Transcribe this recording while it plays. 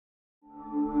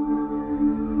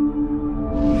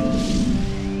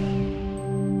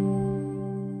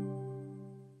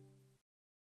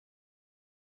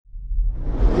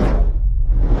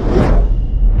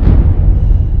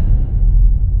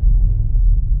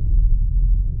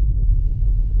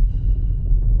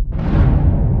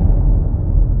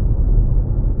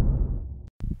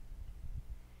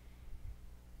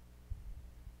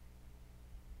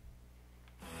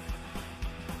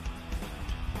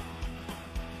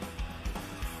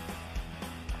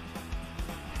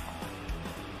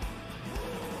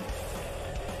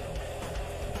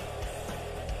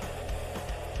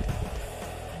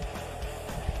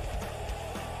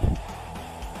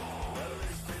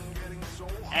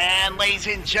And ladies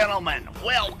and gentlemen,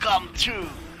 welcome to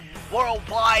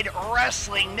Worldwide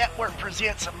Wrestling Network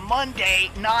presents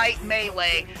Monday Night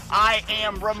Melee. I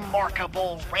am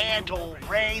Remarkable Randall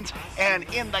Reigns,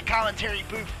 and in the commentary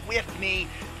booth with me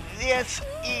this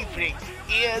evening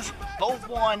is the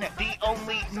one, the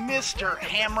only Mr.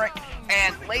 Hamrick.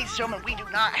 And ladies and gentlemen, we do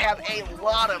not have a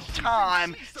lot of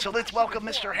time, so let's welcome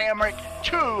Mr. Hamrick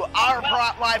to our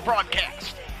live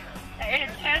broadcast.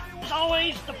 And as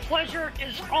always, the pleasure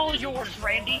is all yours,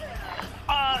 Randy.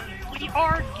 We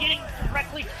are getting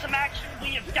directly to some action. We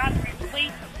have got a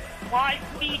late live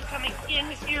feed coming in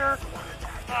here.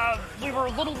 We were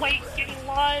a little late getting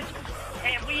live,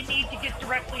 and we need to get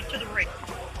directly to the ring.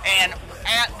 And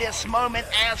at this moment,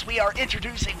 as we are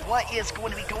introducing what is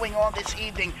going to be going on this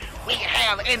evening, we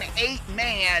have an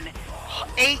eight-way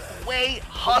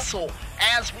hustle,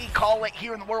 as we call it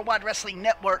here in the Worldwide Wrestling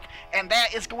Network, and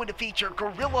that is going to feature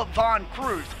Gorilla Von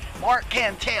Cruz, Marc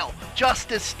Cantel,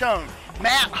 Justice Stone,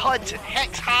 Matt Hudson,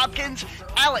 Hex Hopkins,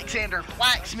 Alexander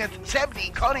Blacksmith,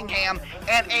 Zeebeedee Cunningham,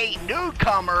 and a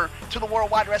newcomer to the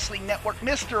Worldwide Wrestling Network,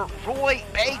 Mr. Roy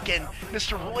Bacon.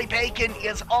 Mr. Roy Bacon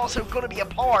is also going to be a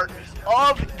part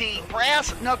of the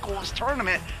Brass Knuckles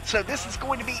tournament, so this is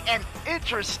going to be an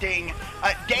interesting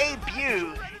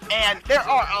debut. And there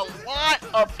are a lot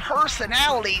of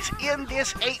personalities in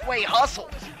this eight-way hustle.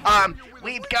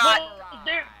 We've got... Well,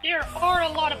 there are a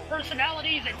lot of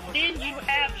personalities, and then you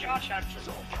have Josh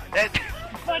Hudson.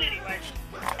 But anyways.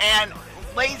 And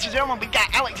ladies and gentlemen, we've got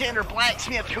Alexander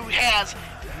Blacksmith, who has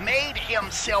made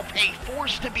himself a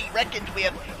force to be reckoned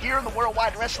with here in the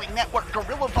Worldwide Wrestling Network.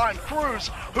 Gorilla Von Cruz,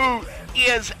 who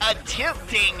is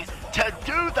attempting to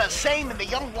do the same in the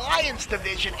Young Lions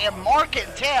division, and Marc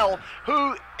Cantel,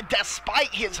 who, despite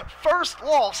his first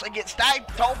loss against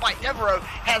Dog by Devereaux,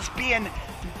 has been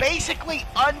basically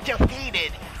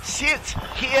undefeated since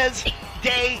his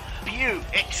debut,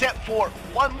 except for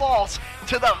one loss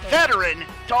to the veteran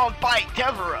Dog by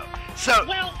Devereaux. So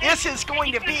this is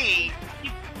going to be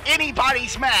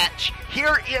anybody's match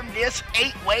here in this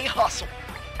eight-way hustle.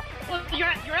 Well, you're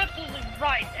absolutely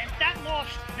right, and that loss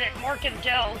that Marc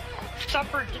Cantel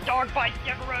suffered to Dog by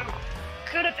Devereaux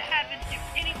could have happened to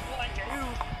anyone who,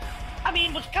 I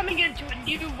mean, was coming into a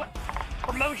new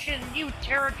promotion, new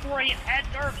territory, and had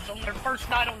nerves on their first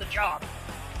night on the job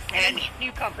and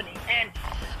new company. And,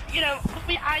 you know,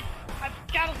 I've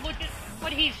got to look at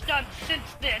what he's done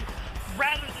since then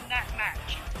rather than that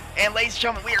match. And ladies and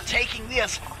gentlemen, we are taking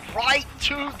this right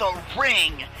to the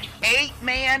ring.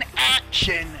 8-man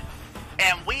action.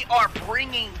 And we are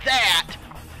bringing that.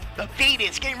 The feed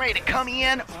is getting ready to come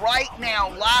in right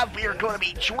now live. We are going to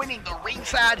be joining the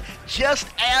ringside just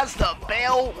as the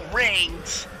bell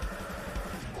rings,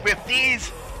 with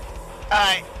these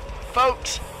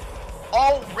folks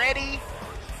all ready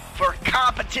for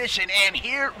competition. And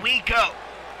here we go.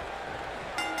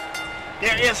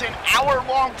 There is an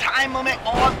hour-long time limit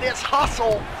on this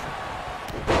hustle,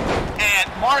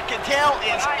 and Marc Cantel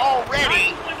is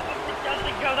already. It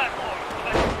doesn't go that long.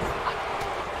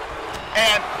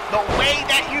 And the way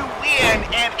that you win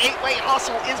an eight-way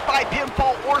hustle is by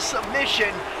pinfall or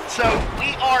submission. So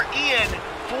we are in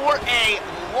for a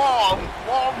long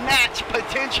match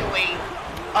potentially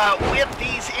with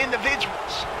these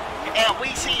individuals. And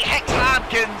we see Hex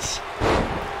Hopkins,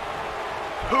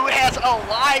 who has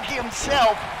allied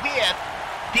himself with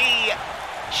the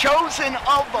chosen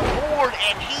of the Lord,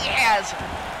 and he has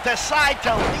decided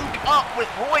to link up with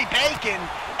Roy Bacon,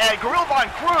 and Gorilla Von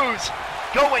Cruz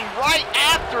going right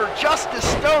after Justice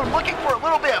Stone, looking for a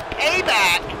little bit of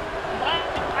payback. Well,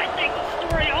 I think the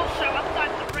story also outside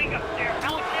the ring up there,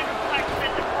 Alexander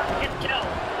Blacksmith and Marc Cantel,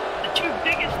 the two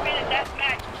biggest men in that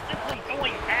match, simply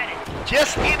going at it.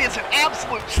 It is an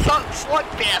absolute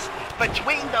slugfest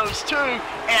between those two,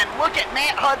 and look at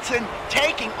Matt Hudson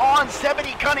taking on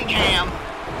Zeebeedee Cunningham.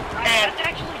 And that's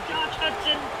actually Josh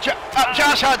Hudson.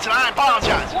 Josh Hudson, I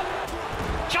apologize.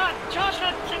 Josh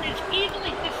Hudson is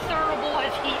easily discernible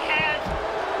as he has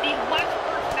the less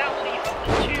personality of the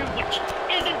two, which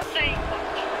isn't saying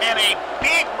much. And a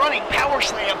big running power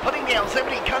slam putting down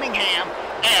Zeebeedee Cunningham.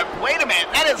 And wait a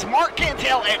minute, that is Marc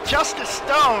Cantel and Justice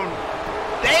Stone.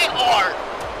 They are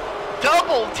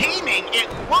double teaming.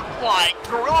 It looked like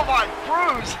Gorilla Von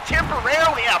Cruz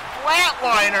temporarily a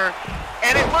flatliner,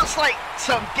 and it looks like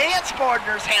some dance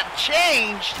partners have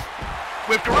changed,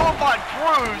 with Gorilla Von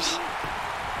Cruz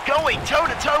going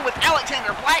toe-to-toe with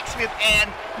Alexander Blacksmith, and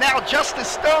now Justice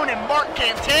Stone and Marc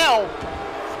Cantel,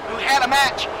 who had a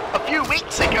match a few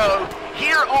weeks ago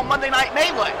here on Monday Night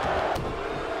Melee.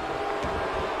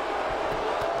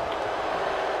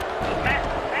 Matt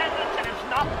Hudson has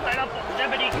not let up on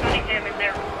Zeebeedee Cunningham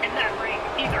in that ring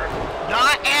either.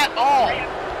 at all.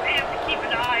 They have to keep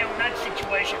an eye on that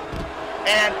situation.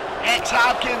 And Hex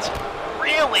Hopkins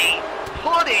really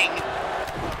putting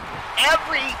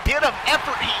every bit of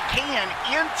effort he can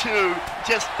into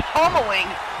just pummeling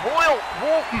Roy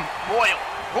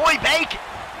Bacon.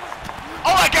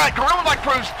 Oh my God, Gorilla Von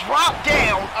Cruz dropped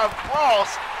down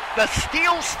across the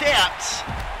steel steps.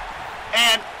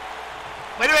 And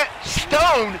wait a minute,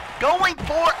 Stone going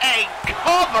for a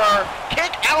cover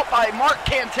kick out by Marc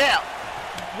Cantel.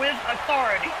 With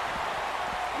authority.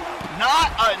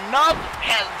 Not enough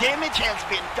damage has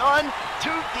been done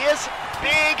to this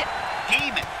big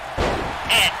demon.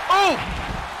 And ooh!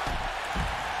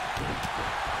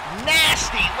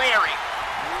 Nasty Larry.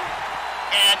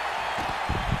 And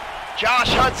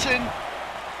Josh Hudson,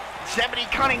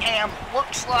 Zeebeedee Cunningham,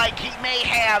 looks like he may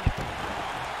have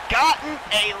gotten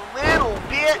a little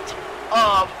bit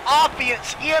of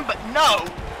offense in, but no.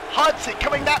 Hudson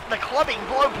coming back with the clubbing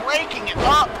blow, breaking it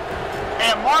up.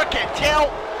 And Marc Cantel,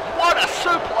 what a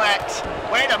suplex.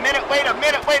 Wait a minute.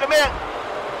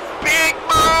 Big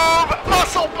move,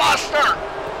 muscle buster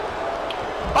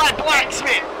by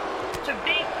Blacksmith. To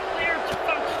be clear to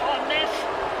folks on this,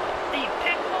 the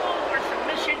pinfall or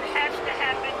submission has to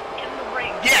happen in the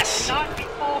ring. Yes. Not be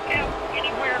full count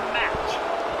anywhere match.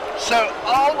 So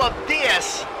all of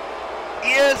this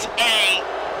is a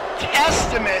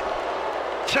testament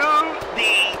to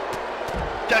the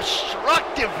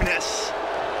destructiveness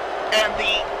and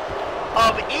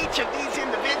of each of these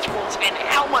individuals and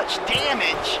how much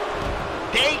damage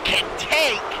they can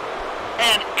take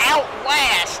and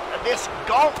outlast this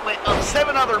gauntlet of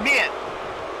 7 other men.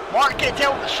 Marc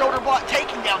Cantel with the shoulder block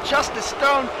taking down Justice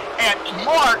Stone, and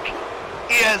Marc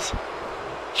is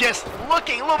just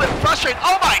looking a little bit frustrated.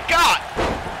 Oh my God!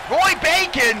 Roy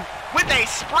Bacon with a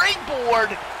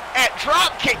springboard at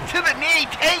drop kick to the knee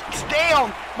takes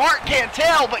down Marc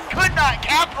Cantel, but could not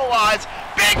capitalize.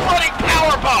 Big running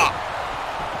power bomb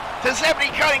to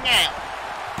Zeebeedee Cunningham.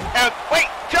 And wait,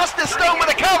 Justice Stone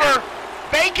with a cover.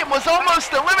 Bacon was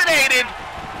almost eliminated.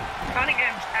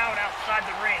 Cunningham's outside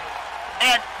the ring.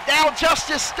 And now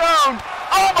Justice Stone.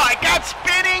 Oh my God,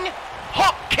 spinning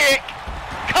hook kick.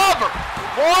 Cover.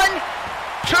 1,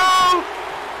 2,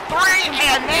 3,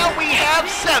 and now we have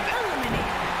 7.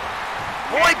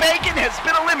 Roy Bacon has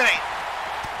been eliminated.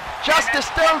 Justice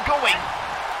Stone going.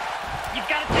 You've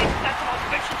got to think that's an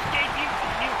auspicious debut for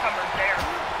the newcomer there.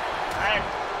 And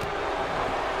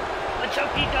let's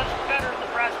hope he does better in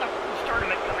the Brass Knuckles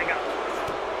tournament coming up.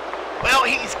 Well,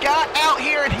 he's got out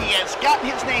here and he has gotten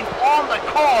his name on the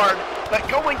card, but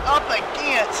going up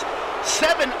against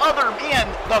 7 other men,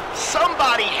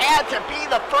 somebody had to be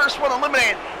the first one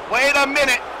eliminated. Wait a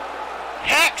minute.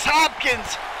 Hex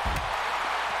Hopkins.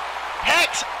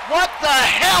 Hex, what the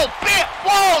hell?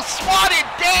 Whoa, swatted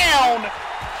down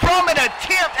from an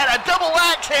attempt at a double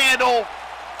axe handle.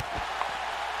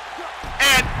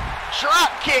 And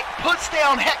drop kick puts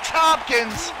down Hex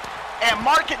Hopkins. And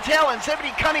Marc Cantel and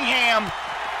Zeebeedee Cunningham.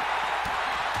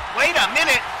 Wait a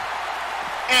minute.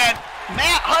 And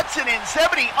Matt Hudson and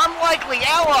Zeebeedee, unlikely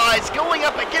allies, going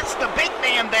up against the big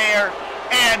man there.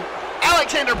 And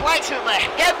Alexander Blacksmith with a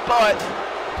headbutt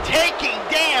taking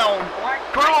down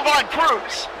Gorilla Von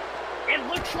Cruz. It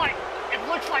looks like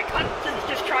Hudson's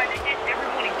just trying to hit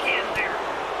everyone he can there.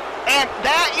 And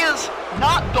that is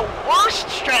not the worst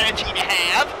strategy to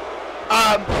have,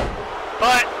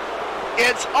 but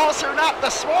it's also not the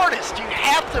smartest. You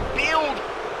have to build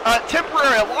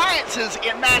temporary alliances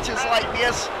in matches like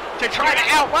this to try to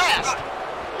outlast.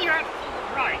 You're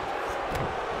absolutely right.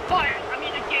 But, I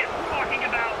mean, again, we're talking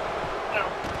about, well...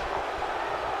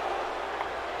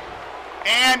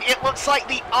 And it looks like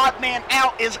the odd man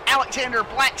out is Alexander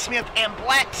Blacksmith, and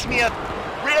Blacksmith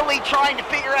really trying to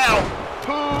figure out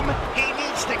whom he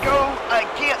needs to go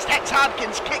against. Hex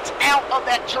Hopkins kicks out of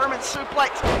that German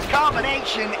suplex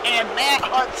combination, and Matt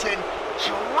Hudson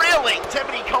drilling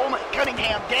Zeebeedee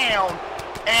Cunningham down.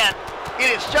 And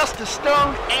it is Justice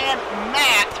Stone and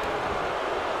Matt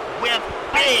with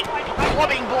big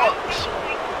clubbing blows.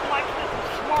 Blacksmith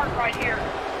is smart right here.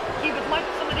 He would let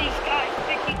some of these guys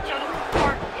pick each other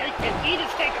apart, and he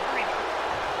just take a breather.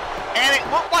 And it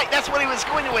looked like that's what he was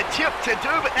going to attempt to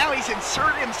do, but now he's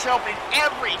inserted himself in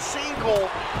every single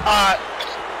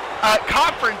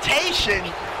confrontation,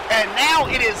 and now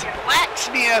it is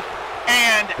Blacksmith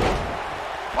and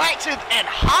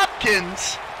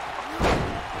Hopkins.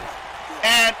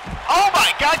 And oh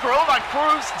my God, Gorilla Von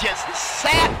Cruz just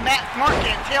sat Marc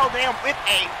Cantel down with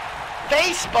a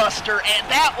face buster, and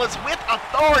that was with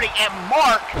authority, and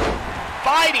Marc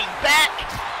fighting back.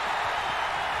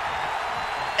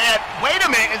 And wait a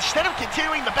minute, instead of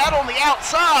continuing the battle on the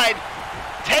outside,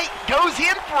 goes goes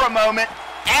in for a moment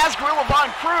as Gorilla Von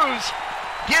Cruz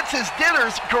gets his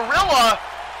dinners. Gorilla,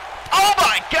 oh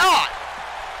my God!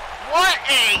 What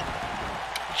a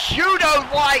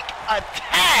judo-like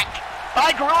attack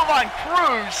by Gorilla Von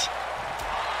Cruz,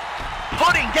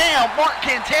 putting down Marc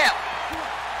Cantel.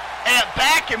 And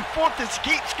back and forth this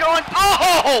keeps going.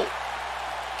 Oh!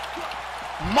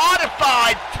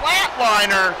 Modified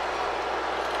flatliner.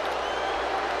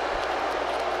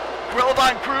 Gorilla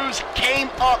Von Cruz came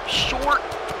up short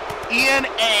in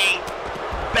a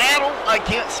battle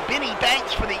against Benny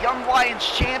Banks for the Young Lions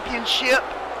Championship,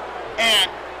 and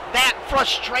that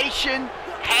frustration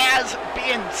has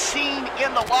been seen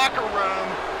in the locker room.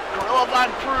 Gorilla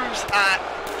Von Cruz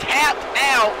tapped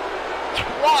out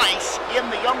twice in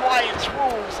the Young Lions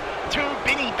rules to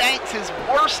Benny Banks'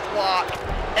 worst lock,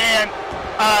 and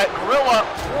Gorilla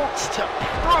wants to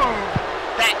prove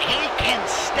that he can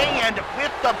stand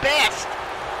with the best.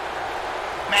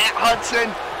 Matt Hudson,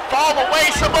 fall away,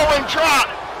 Samoan drop.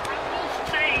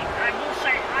 I will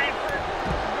say, I've heard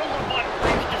Gorilla Von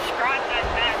Cruz describe that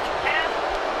match as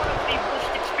one of the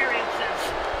worst experiences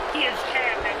he has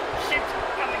had since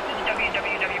coming to the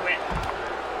WWWN.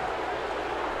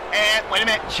 And wait a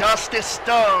minute, Justice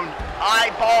Stone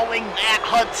eyeballing Matt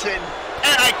Hudson.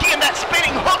 And again, that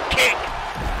spinning hook kick.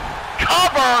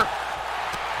 Cover.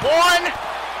 1,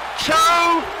 2, 3,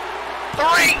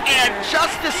 and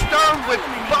Justice Stone with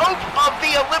both of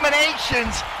the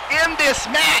eliminations in this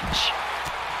match.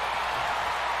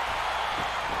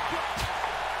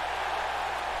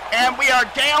 And we are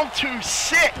down to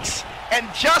 6, and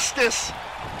Justice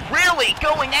really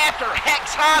going after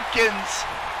Hex Hopkins.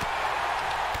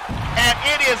 And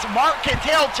it is Marc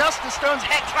Cantel, Justice Stone's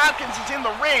Hex Hopkins is in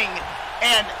the ring,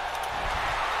 and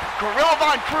Gorilla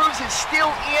Von Cruz is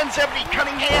still in. Zeebeedee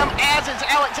Cunningham, as is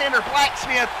Alexander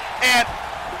Blacksmith, and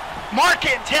Marc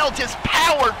Cantel just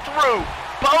powered through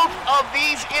both of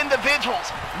these individuals.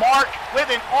 Marc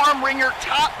with an arm wringer,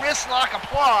 top wrist lock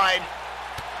applied,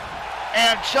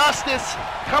 and Justice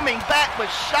coming back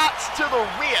with shots to the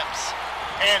ribs.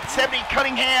 And Zeebeedee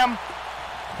Cunningham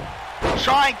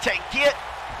trying to get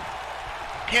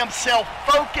himself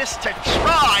focused to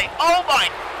try. Oh my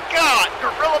God,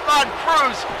 Gorilla Von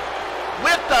Cruz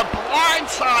with the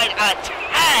blindside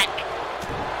attack.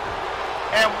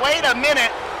 And wait a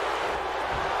minute,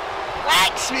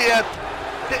 Blacksmith,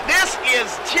 this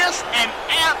is just an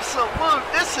absolute,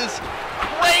 this is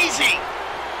crazy.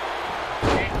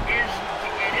 It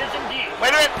is indeed.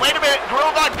 Wait a minute,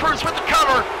 Gorilla Von Cruz with the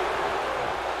cover.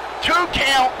 2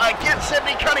 count against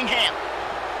Zeebeedee Cunningham.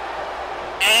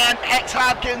 And Hex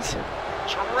Hopkins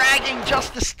dragging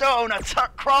Justice Stone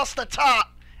across the top.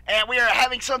 And we are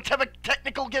having some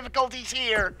technical difficulties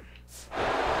here.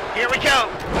 Here we go.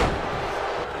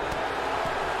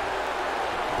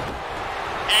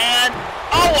 And,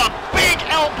 oh, a big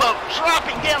elbow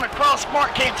dropping down across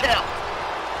Marc Cantel.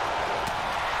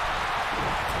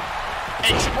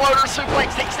 Exploder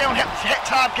suplex takes down Hex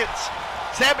Hopkins.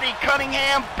 Zeebeedee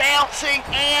Cunningham bouncing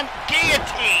and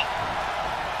guillotine.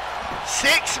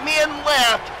 6 men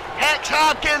left. Hex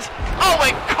Hopkins, oh,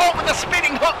 and caught with a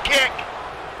spinning hook kick.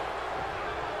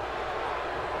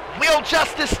 Will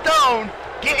Justice Stone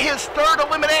get his 3rd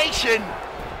elimination?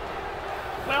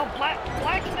 Well,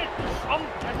 Blacksmith,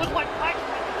 it looked like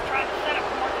Blacksmith was trying to set up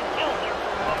Marc Cantel there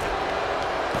for a moment.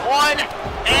 1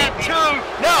 and 2.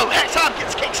 No, Hex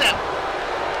Hopkins kicks out.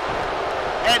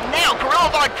 And now Gorilla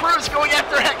Von Cruz going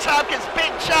after Hex Hopkins, big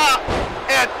chop,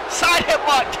 and side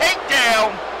headlock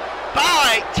takedown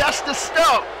by Justice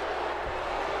Stone.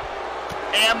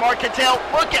 And Marc Cantel,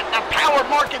 look at the power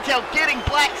Marc Cantel getting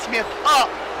Blacksmith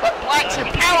up, but Blacksmith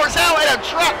powers out at a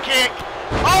drop kick.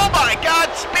 Oh my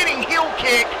God, spinning heel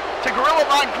kick to Gorilla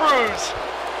Von Cruz.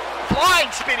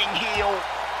 Flying spinning heel.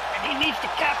 And he needs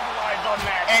to capitalize on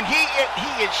that. And he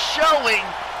is showing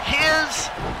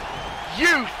his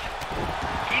youth.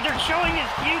 Either showing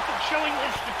his youth or showing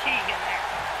his fatigue in there.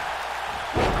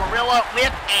 Gorilla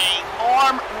with a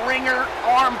arm wringer,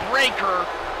 arm breaker,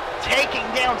 taking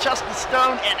down Justice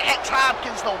Stone, and Hex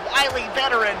Hopkins, the wily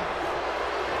veteran,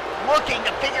 looking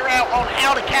to figure out on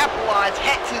how to capitalize.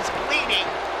 Hex is bleeding,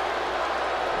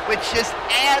 which just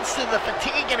adds to the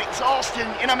fatigue and exhaustion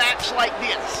in a match like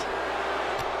this.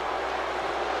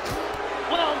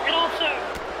 Well, it also,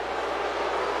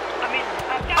 I mean,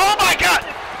 oh my God!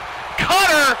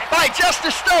 Cutter by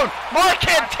Justice Stone. Marc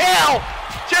Cantel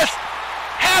just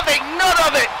having none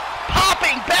of it,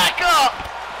 popping back up,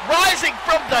 rising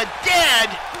from the dead.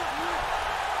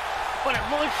 But it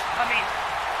looks, I mean,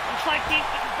 looks like he's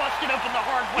been busted open the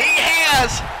hard way. He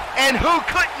has, and who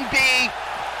couldn't be,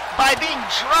 by being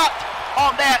dropped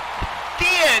on that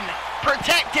thin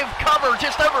protective cover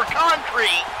just over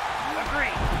concrete.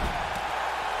 Agreed.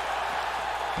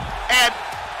 And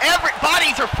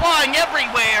bodies are flying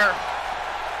everywhere.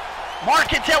 Marc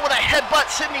Cantel with a headbutt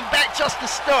sending back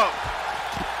Justice Stone.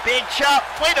 Big chop.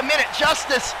 Wait a minute,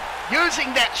 Justice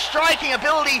using that striking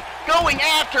ability, going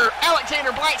after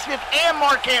Alexander Blacksmith and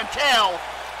Marc Cantel.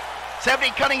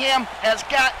 Zeebeedee Cunningham has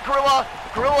got Gorilla.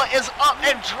 Gorilla is up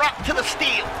and dropped to the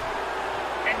steel.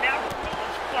 And now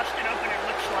Gorilla's busted open, it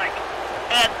looks like.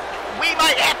 And we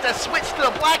might have to switch to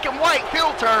the black and white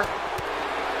filter.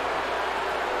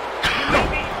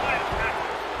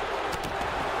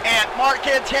 And Marc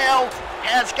Cantel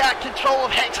has got control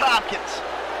of Hex Hopkins.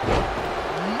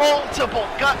 Multiple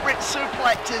gut-wrench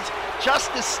suplexes.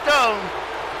 Justice Stone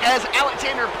has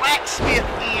Alexander Blacksmith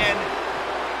in.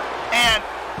 And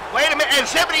wait a minute, and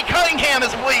Zeebeedee Cunningham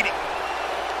is bleeding.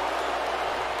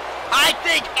 I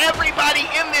think everybody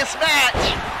in this match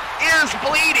is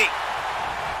bleeding.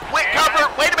 Quick cover,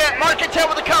 wait a minute, Marc Cantel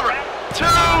with the cover. 2,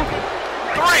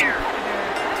 3.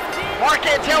 Marc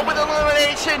Cantel with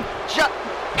elimination.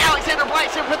 Alexander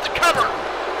Blacksmith with the cover.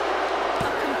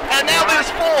 And now there's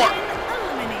 4.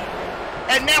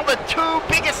 And now the 2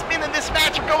 biggest men in this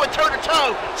match are going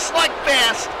toe-to-toe.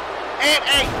 Slugfest.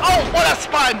 And oh, what a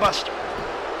spine buster.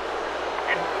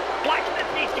 And Blacksmith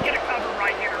needs to get a cover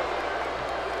right here.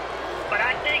 But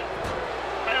I think,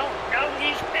 well, no,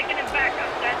 he's picking him back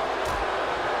up.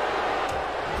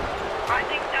 I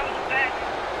think that was a bad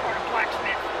part of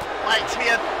Blacksmith.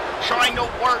 Blacksmith trying to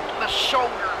work the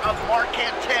shoulder of Marc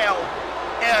Cantel,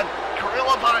 and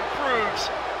Gorilla Von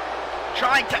Cruz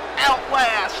trying to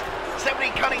outlast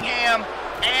Zeebeedee Cunningham,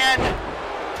 and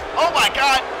oh my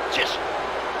God, just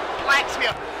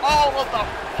Blacksmith, all of the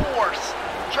force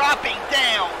dropping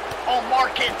down on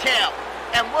Marc Cantel.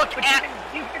 And look but at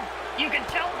you can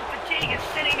tell the fatigue is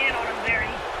sitting in on him there,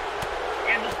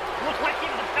 and it looked like he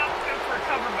was about to go for a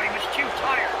cover, but he was too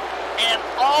tired. And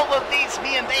all of these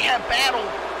men, they have battled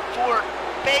for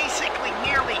basically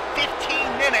nearly 15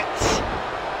 minutes.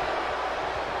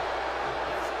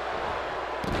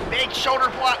 Big shoulder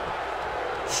block,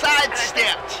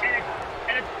 sidestepped.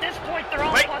 And at this point, they're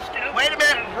all busted open. Wait a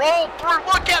minute, roll through.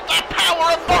 Look at the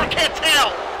power of Marc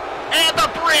Cantel. And the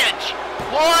bridge.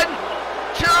 1,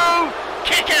 2,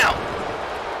 kick out.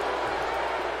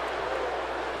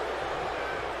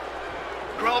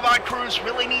 Gorilla Von Cruz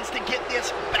really needs to get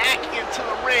this back into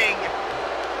the ring,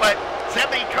 but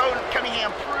Zeebeedee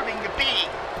Cunningham proving to be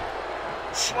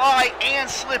sly and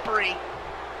slippery.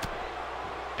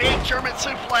 Big German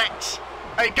suplex,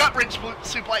 a gut-wrench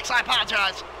suplex, I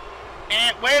apologize.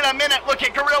 And wait a minute, look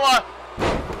at Gorilla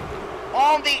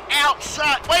on the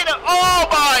outside. Oh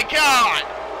my God!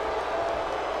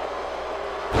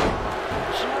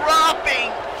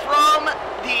 Dropping from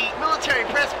the military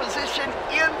press position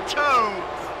into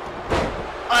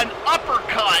an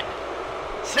uppercut.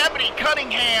 Zeebeedee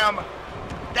Cunningham,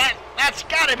 that's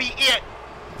got to be it.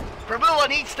 Gorilla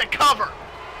needs to cover.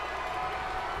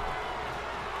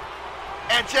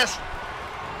 And just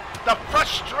the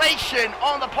frustration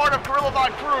on the part of Gorilla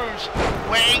Von Cruz.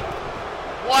 Wait,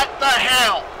 what the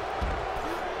hell?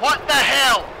 What the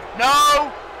hell?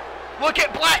 No, look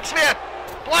at Blacksmith.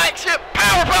 Blacksmith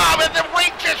powerbomb, and the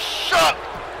ring just shook.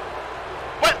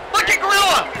 But look at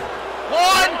Gorilla.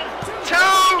 1, 2,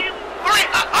 3.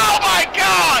 Oh my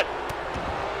God!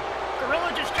 Gorilla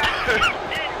just got hit.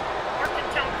 Marc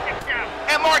Cantel kicked out.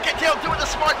 And Marc Cantel doing the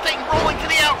smart thing, rolling to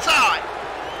the outside,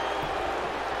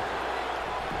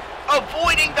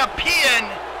 avoiding the pin.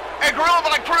 And Gorilla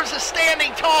Von Cruz is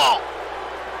standing tall.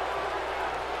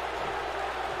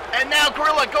 And now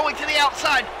Gorilla going to the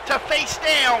outside to face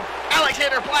down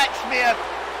Alexander Blacksmith.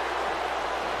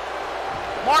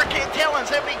 Marc Cantel and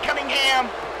Zeebeedee Cunningham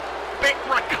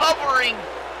recovering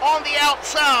on the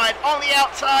outside, on the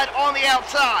outside, on the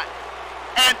outside.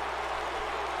 And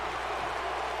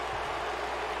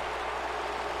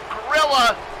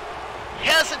Gorilla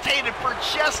hesitated for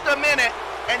just a minute,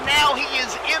 and now he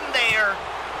is in there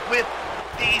with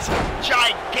these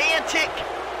gigantic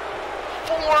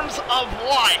forms of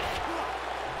life.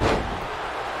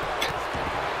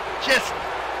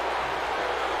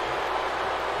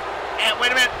 And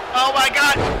wait a minute, oh my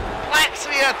God,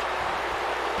 Blacksmith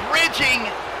bridging,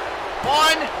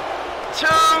 1, 2,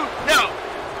 no.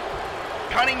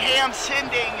 Cunningham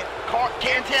sending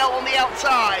Cantel on the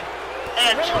outside,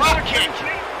 and drop kick.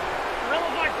 Gorilla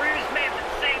Von Cruz may have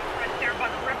been saved right there by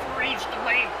the referee's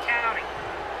delayed counting.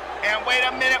 And wait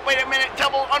a minute,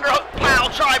 double underhook pile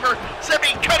driver.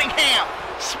 Zeebeedee Cunningham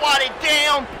swatted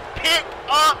down, picked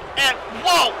up, and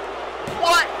whoa,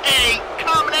 what a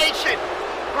combination.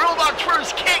 Gorilla Von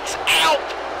Cruz kicks out.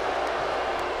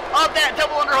 of that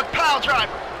double underhook pile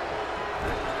driver.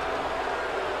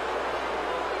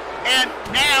 And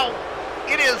now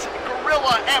it is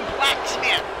Gorilla and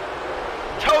Blacksmith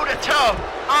toe-to-toe,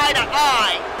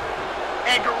 eye-to-eye.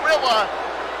 And Gorilla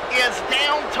is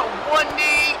down to one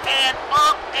knee and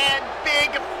up and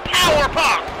big power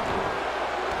pop.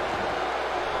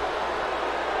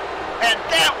 And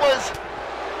that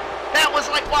was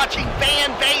like watching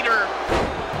Van Vader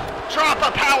drop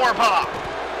a power bomb.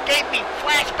 Gave me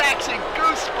flashbacks and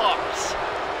goosebumps.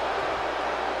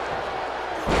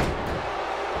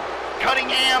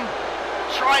 Cunningham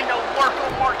trying to work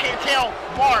on Marc Cantel.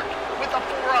 Marc with a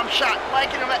forearm shot. Wait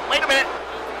a minute.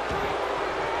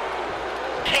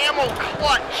 Camel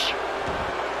clutch.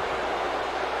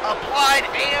 Applied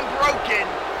and broken.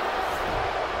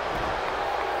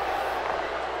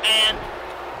 And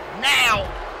now,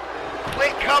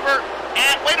 quick cover,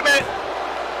 and wait a minute.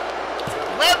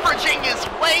 Leveraging his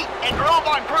weight, and Gorilla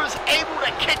Von Cruz able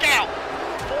to kick out.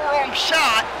 Forearm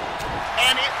shot,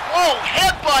 and it, whoa,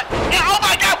 headbutt. And oh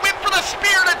my God, went for the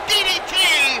spear to DDT.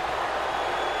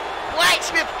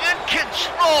 Blacksmith in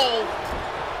control.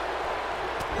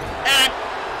 And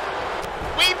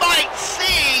we might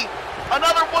see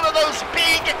another one of those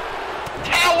big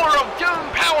Tower of Doom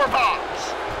power bombs.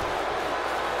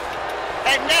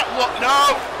 And that look,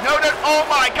 no, oh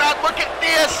my God, look at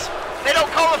this. They don't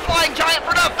call it Flying Giant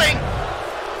for nothing.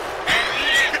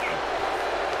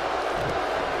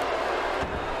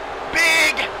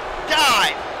 Big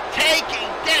dive, taking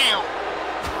down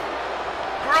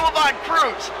Gorilla Von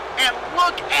Cruz. And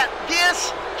look at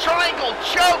this triangle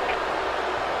choke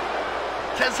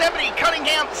to Zeebeedee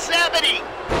Cunningham. Zeebeedee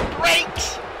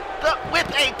breaks with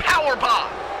a power bomb.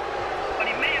 But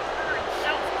he may have hurt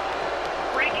himself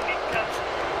breaking it because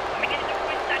we need to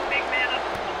wake that big man up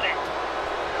a little bit.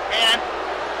 And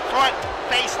front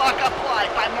face lock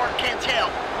applied by Marc Cantel.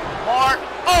 Marc,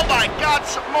 oh my God,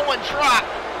 Samoan drop.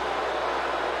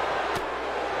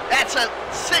 That's a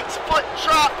 6-foot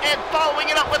drop and following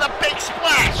it up with a big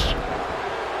splash.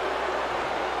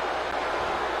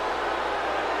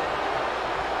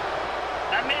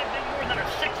 That may have been more than a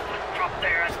 6-foot drop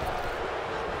there.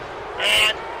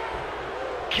 And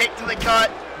kick to the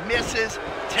gut, misses,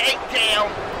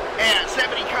 takedown, and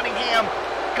Zeebeedee Cunningham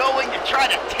going to try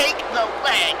to take the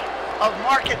leg of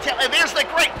Marc Cantel. And there's the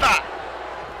great thought.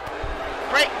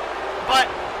 Great, but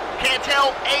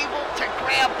Cantel able to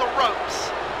grab the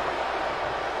ropes.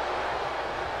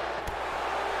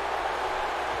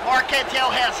 Marc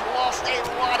Cantel has lost a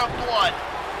lot of blood.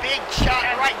 Big shot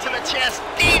right to the chest.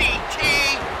 DDT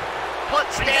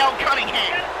puts down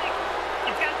Cunningham.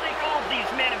 You've got to think all of these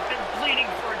men have been bleeding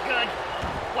for a good,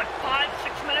 what, 5-6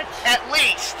 minutes? At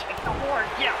least. If not more,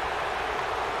 yeah.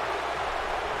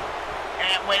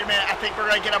 And wait a minute, I think we're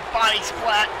going to get a body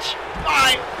splash.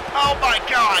 Oh my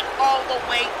God, all the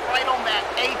weight right on that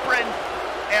apron.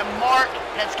 And Marc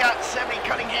has got Zeebeedee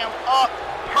Cunningham up,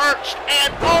 perched,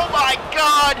 and oh my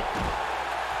God,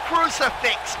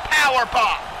 crucifix power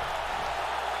bomb.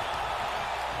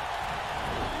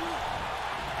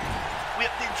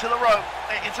 Whipped into the rope,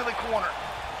 into the corner.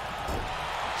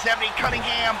 Zeebeedee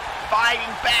Cunningham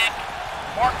fighting back.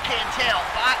 Marc Cantel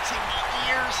boxing the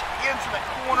ears into the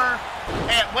corner.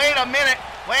 And wait a minute.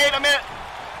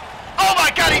 Oh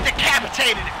my God, he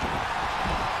decapitated it.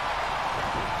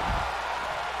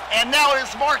 And now it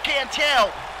is Marc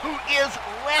Cantel who is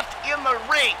left in the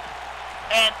ring.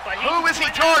 And who is he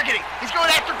targeting? He's going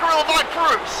after Gorilla Von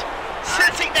Cruz.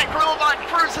 Sensing that Gorilla Von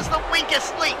Cruz is the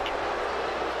weakest link.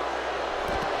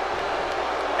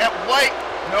 And wait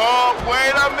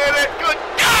a minute. Good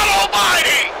God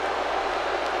Almighty!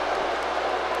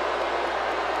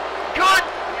 Good.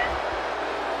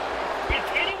 If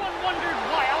anyone wondered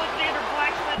why Alexander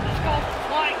Blacksmith is called the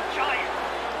Flying Giant,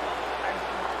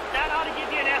 that ought to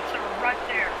give you an answer right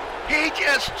there. He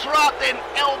just dropped an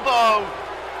elbow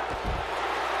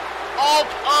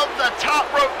off of the top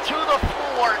rope to the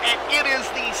floor, and it is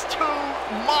these two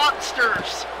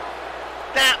monsters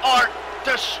that are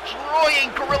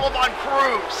destroying Gorilla Von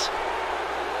Cruz.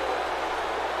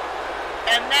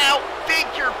 And now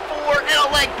figure 4 and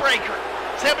a leg breaker.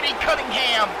 Zeebeedee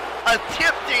Cunningham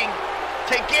attempting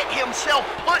to get himself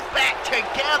put back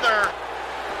together.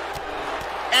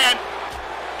 And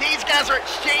these guys are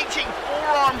exchanging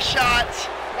forearm shots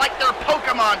like they're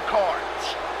Pokemon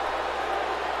cards.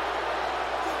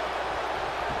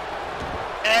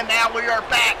 And now we are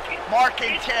back. Marc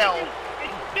Cantel.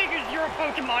 As big as you're a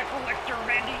Pokemon collector,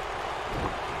 Randy.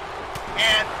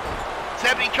 And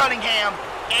Zeebeedee Cunningham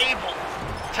able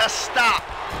to stop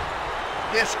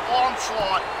this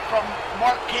onslaught from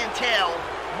Marc Cantel.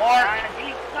 Marc.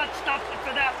 He's not stopping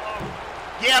for that long.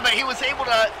 Yeah, but he was able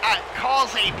to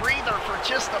cause a breather for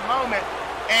just a moment.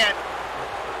 And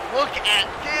look at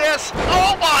this.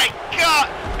 Oh my God.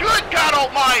 Good God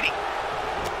almighty.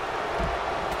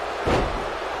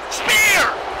 Spear!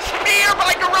 Spear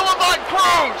by Gorilla Von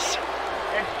Cruz.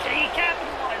 And he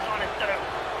capitalized on it though.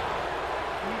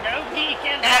 No, he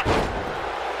can.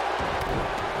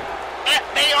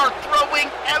 They are throwing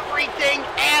everything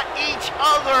at each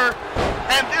other.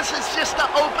 And this is just the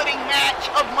opening match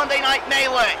of Monday Night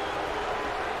Melee.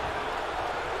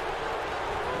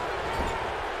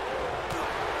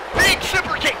 Big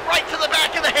super kick right to the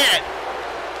back of the head.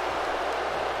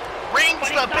 Rings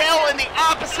the bell in the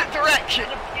opposite direction.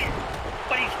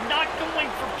 But he's not going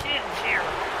for pins here.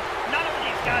 None of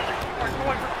these guys are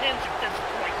going for pins at this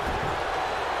point.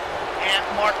 And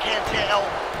Marc Cantel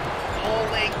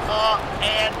pulling up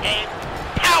and a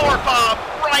power bomb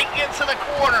right into the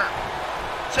corner.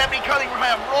 Zeebeedee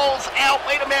Cunningham rolls out.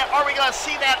 Wait a minute, are we going to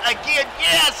see that again?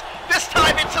 Yes, this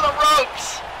time into the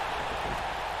ropes.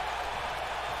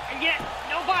 And yet,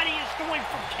 nobody is going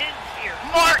for pins here.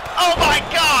 Marc, oh my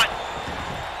God.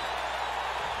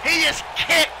 He is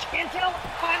kicked. Cantel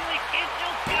finally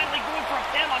going for a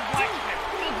pin on Blacksmith.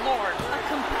 Good Lord. A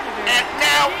competitor. And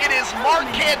now it is Marc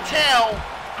Cantel,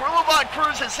 Gorilla Von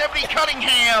Cruz, and Zeebeedee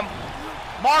Cunningham.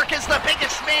 Marc is the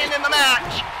biggest man in the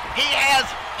match. He has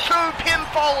 2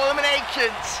 pinfall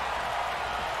eliminations.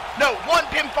 No, 1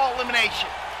 pinfall elimination.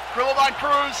 Gorilla Von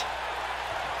Cruz.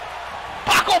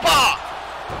 Buckle bomb.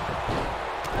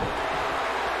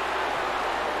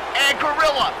 And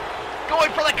Gorilla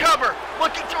going for the cover,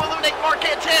 looking to eliminate Marc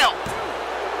Cantel.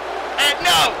 And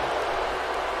no.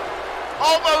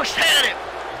 Almost had him.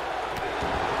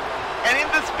 And in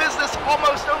this business,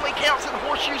 almost only counts in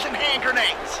horseshoes and hand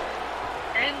grenades.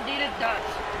 Indeed it does.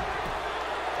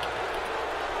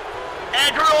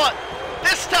 And Gorilla,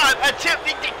 this time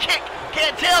attempting to kick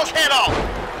Cantel's head off.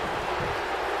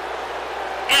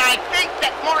 And I think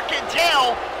that Marc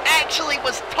Cantel actually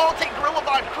was taunting Gorilla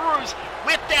Von Cruz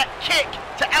with that kick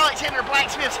to Alexander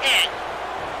Blacksmith's head.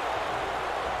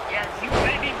 Yes, you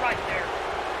may be right there.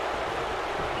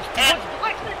 Was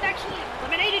Blacksmith actually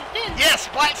eliminated then? Yes,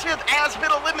 Blacksmith has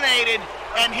been eliminated,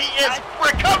 and he is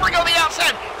recovering on the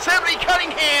outside. Zeebeedee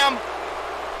Cunningham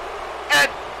and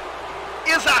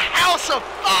is a house of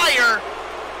fire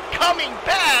coming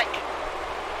back.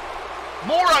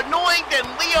 More annoying than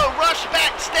Leo Rush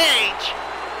backstage.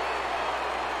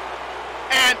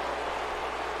 And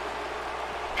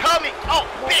coming, oh,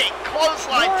 big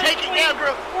clothesline, taking down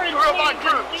Gorilla Von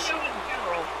Cruz.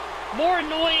 More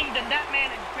annoying than that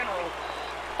man in general.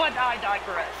 But I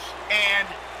digress. And,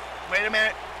 wait a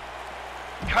minute.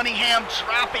 Cunningham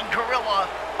dropping Gorilla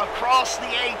across the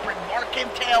apron. Marc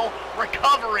Cantel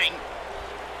recovering.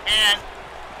 And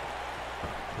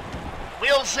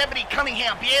will Zeebeedee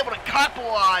Cunningham be able to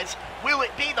capitalize? Will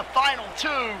it be the final 2?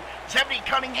 Zeebeedee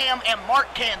Cunningham and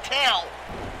Marc Cantel.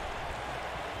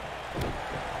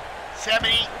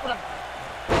 Zeebeedee.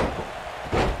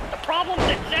 The problem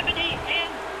that Zeebeedee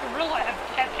and Gorilla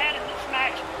have had in this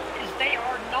match is they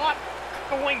are not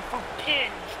going for pins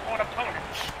on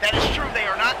opponents. That is true. They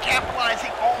are not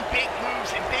capitalizing on big moves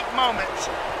in big moments.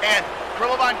 And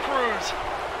Gorilla Von Cruz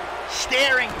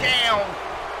staring down.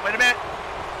 Wait a minute.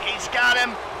 He's got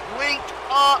him linked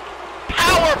up.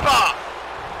 Power bomb.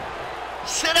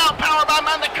 Sit out power bomb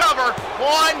on the cover.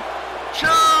 1, 2,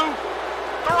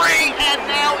 3. And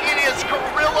now it is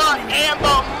Gorilla and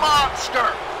the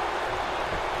Monster.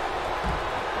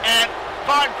 And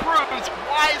Von Cruz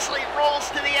wisely rolls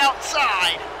to the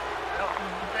outside.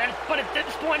 But at this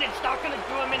point, it's not going to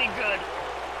do him any good.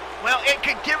 Well, it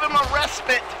could give him a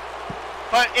respite,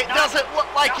 but it doesn't look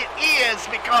like it is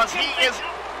because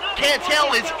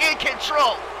Cantel is in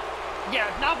control. Yeah,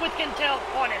 not with Cantel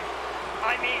on him.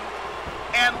 I mean.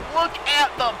 And look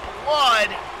at the blood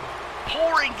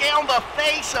pouring down the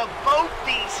face of both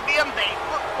these men. They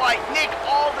look like Nick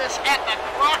Aldis at the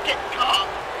Crockett Cup.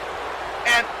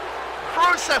 And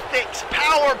crucifix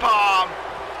powerbomb.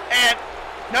 And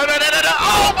no.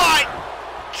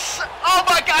 Oh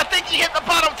my God, I think he hit the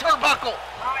bottom turnbuckle.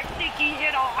 I think he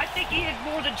hit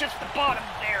more than just the bottom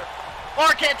there.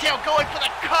 Marc Cantel going for the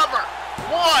cover.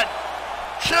 1,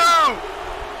 2,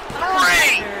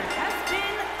 3. Has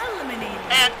been eliminated.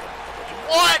 And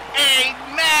what a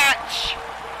match.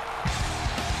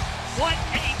 What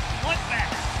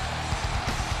match.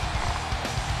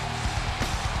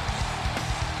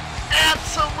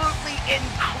 Absolutely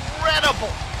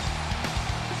incredible.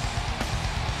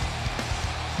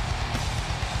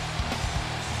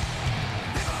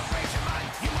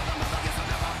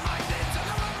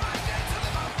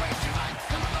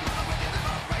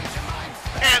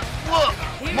 And look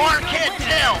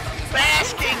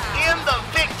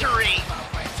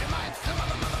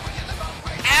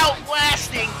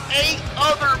 8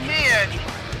 other men.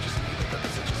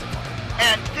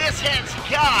 And this has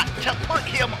got to put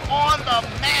him on the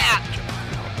map.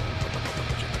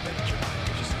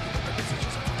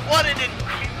 What an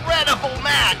incredible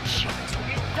match.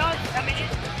 It does. I mean,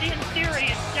 in theory,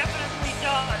 it definitely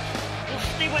does. We'll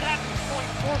see what happens going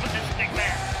forward with this big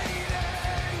match.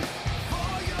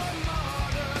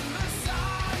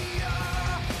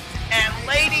 And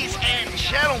ladies and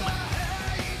gentlemen,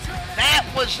 that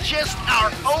was just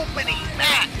our opening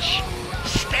match.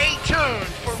 Stay tuned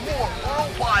for more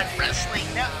Worldwide Wrestling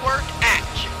Network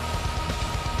action.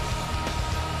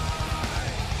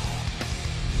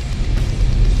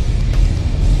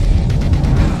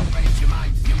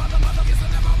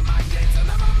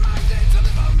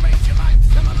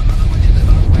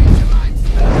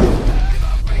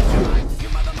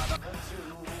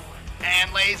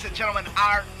 And ladies and gentlemen,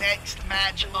 our next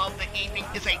match of the evening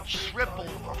is a triple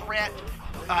threat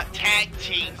tag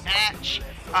team match.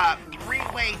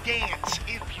 Three-way dance,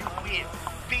 if you will,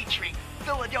 featuring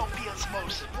Philadelphia's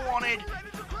Most Wanted,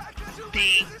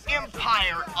 the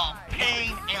Empire of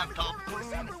Payne, and the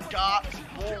Boondock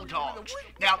Bullgdogs.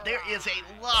 Now, there is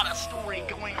a lot of story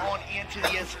going on into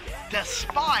this,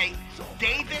 despite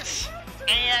Davis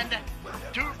and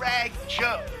Durag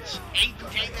Jones.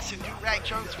 Aiden Davis and Durag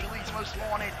Jones, Philly's Most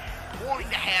Wanted, wanting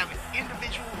to have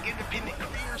individual independent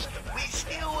careers. We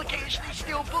still occasionally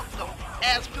still book them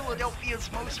as Philadelphia's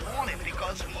Most Wanted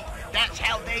because that's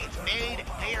how they made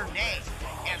their name.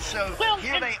 And so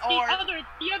here they are.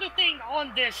 The other thing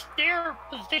on this, their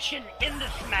position in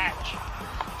this match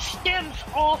stems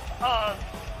off of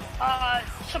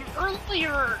some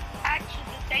earlier action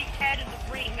that they had in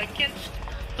the ring against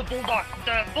the Boondock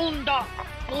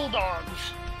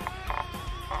Bulldogs,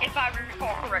 if I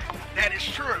recall correctly. That is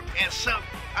true. And so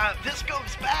this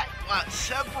goes back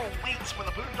several weeks when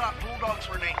the Boondock Bulldogs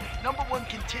were in a #1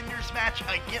 contenders match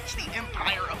against the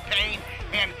Empire of Payne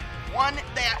and won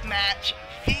that match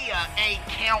via a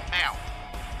count out.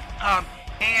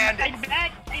 And a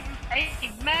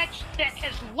match that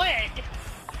has led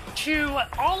to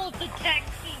all of the tag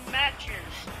team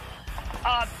matches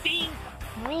being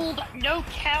ruled no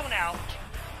count out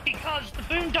because the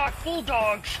Boondock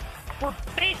Bulldogs were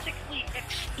basically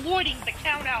exploiting the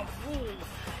count-out rule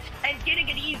and getting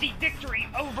an easy victory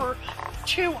over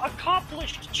two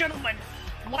accomplished gentlemen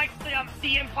like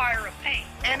the Empire of Payne.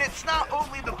 And it's not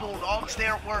only the Bulldogs,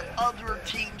 there were other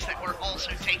teams that were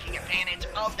also taking advantage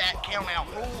of that count-out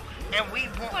rule, and we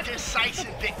want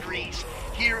decisive victories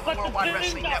here at the Worldwide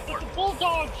Wrestling Network. But the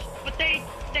Bulldogs, they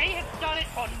have done it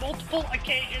on multiple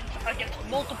occasions against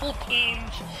multiple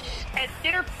teams, and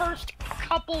their first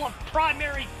couple of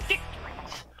primary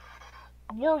victories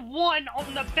were won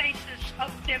on the basis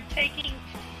of them taking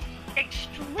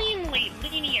extremely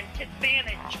lenient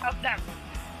advantage of them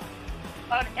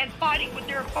and fighting with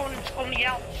their opponents on the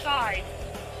outside,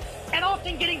 and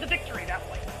often getting the victory that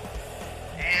way.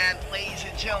 And ladies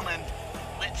and gentlemen,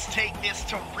 let's take this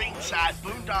to ringside.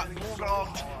 Boondock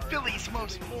Bulldogs, Philly's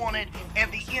Most Wanted, and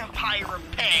the Empire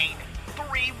of Payne.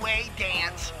 Three-way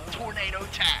dance, tornado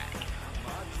tag.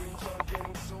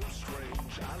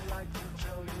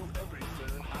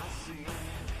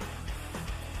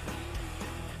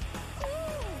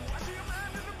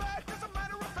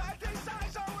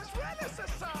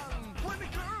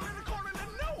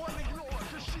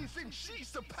 She's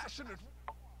so passionate.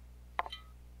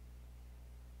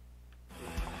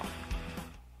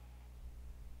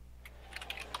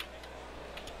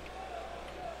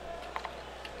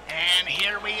 And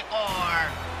here we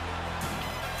are.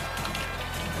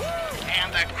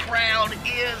 And the crowd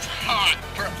is hot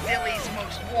for Philly's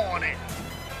Most Wanted.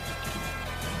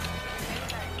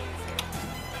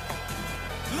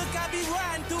 Look, I be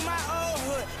riding through my old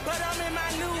hood, but I'm in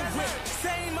my new whip.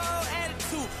 Same old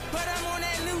attitude, but I'm on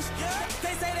that loose.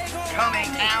 They say they gon'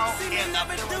 Coming out in the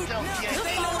Philadelphia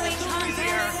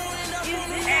here.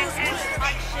 And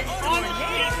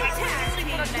honestly, I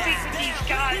really want to speak to these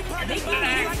guys and the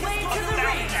fact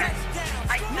that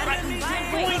I'm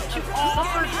going to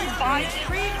offer some buy-in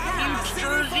new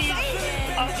jerseys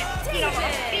of a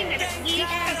team that at least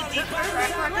has a decent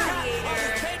track record.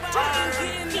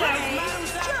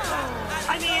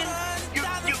 I mean, you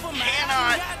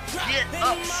cannot get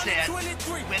upset with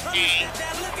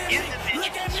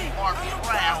individuals who are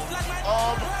proud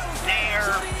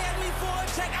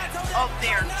of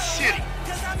their city.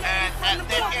 And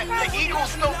the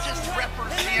Eagles don't just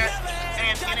represent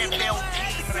an NFL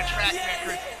team and a track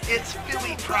record. It's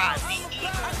Philly pride. The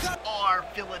Eagles are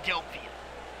Philadelphia.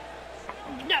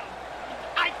 No,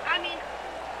 I mean,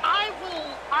 I will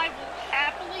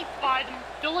happily buy them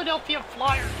Philadelphia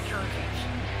Flyers jerseys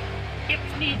if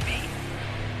need be.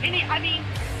 I mean,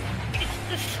 it's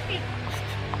the speed.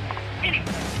 Anyway,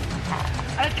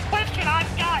 the question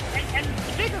I've got, and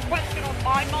the bigger question on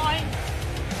my mind,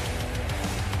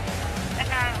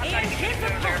 I'm not even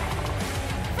going to go there.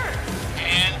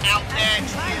 And out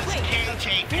next is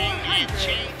KJ Payne and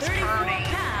James Kearney.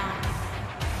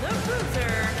 The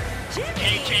Cruiser,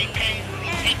 KJ Payne will be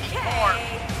taking part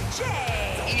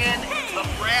in the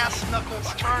Brass Knuckles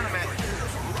tournament,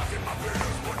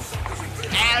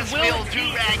 as will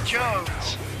Durag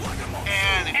Jones.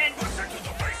 And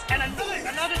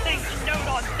another thing to note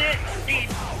on this,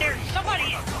 there's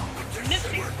somebody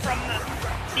missing from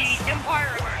the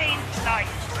Empire of Payne tonight.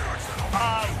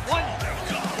 One,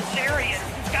 Kazarian,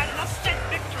 who's got an upset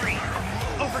victory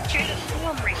over Jada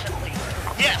Storm recently.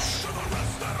 yes,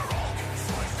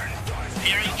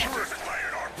 very true.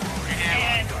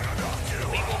 And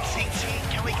we will see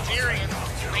Kelly Kazarian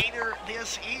later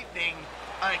this evening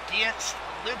against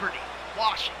Liberty,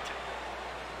 Washington.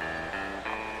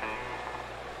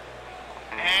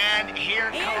 And here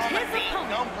come the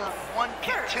number one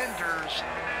contenders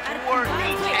for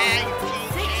the tag team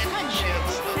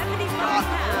championships, the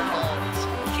Bullgdogs.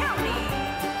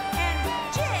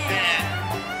 And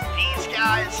these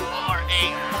guys are a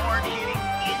hard-hitting,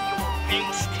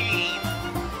 in-your-face team.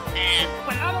 And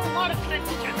without a lot of sense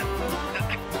to them.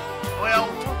 well,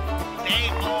 they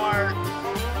are,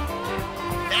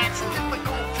 that's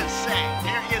difficult to say.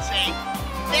 There is a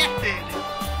method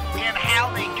in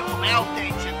how they go about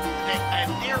things,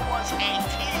 and there was a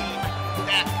team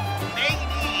that may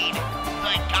need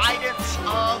the guidance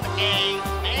of a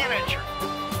manager.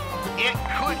 It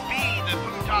could be the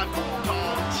Boondock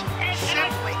Bulldogs,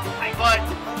 simply, but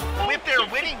with their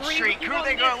winning streak, who are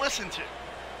they going to listen to?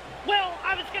 Well,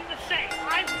 I was going to say,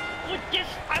 I will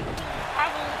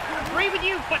agree with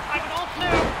you, but I would also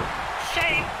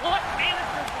say what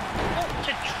manager would want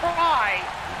to try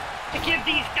to give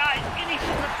these guys any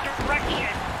sort of direction,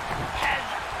 as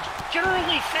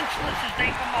generally senseless as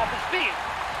they come off as being.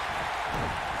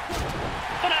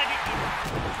 But I mean,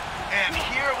 and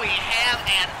here we have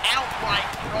an outright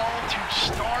brawl to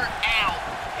start out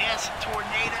this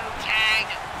tornado tag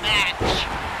match.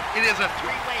 It is a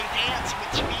three-way dance,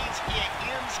 which means it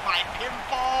ends by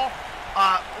pinfall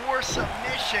or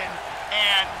submission.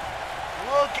 And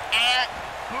look at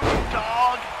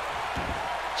Boondog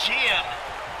Jim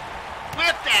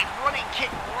with that running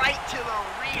kick right to the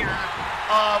rear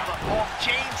of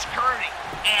James Kearney.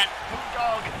 And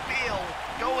Boondog Bill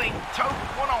going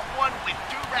one-on-one with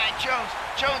Durag Jones.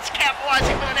 Jones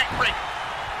capitalizing with a neck breaker.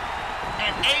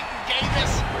 And Aiden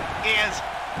Davis is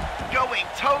going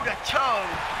toe-to-toe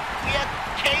with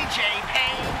KJ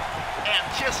Payne and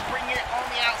just bringing it on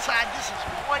the outside. This is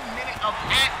 1 minute of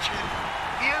action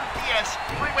in this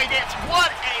three-way dance. What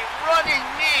a running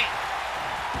knee!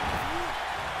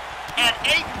 And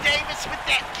Aiden Davis with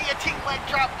that guillotine leg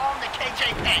drop on the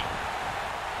KJ Payne.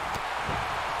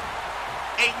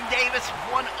 Aiden Davis,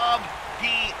 one of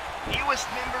the newest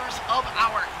members of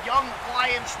our Young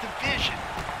Lions division,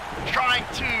 trying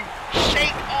to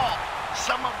shake off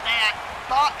some of that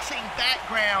boxing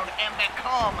background and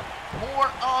become more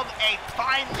of a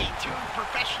finely tuned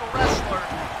professional wrestler.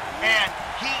 And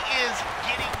he is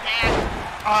getting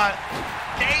that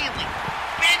daily.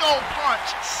 Big old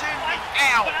punch sending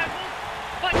out.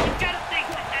 But you've got to think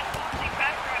that boxing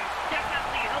background is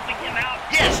definitely helping him out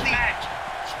in Yes, this match.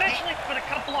 Especially with a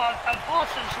couple of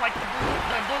bosses like the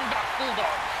Boondock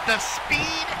Bulldogs. The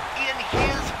speed in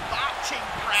his boxing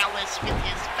prowess with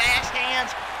his fast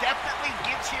hands definitely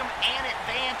gives him an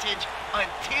advantage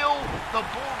until the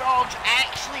Bulldogs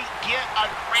actually get a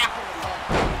grapple on.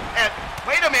 And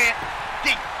wait a minute,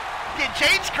 did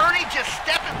James Kearney just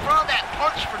step in front of that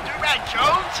punch for Durag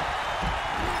Jones?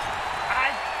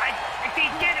 If he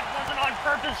did, it wasn't on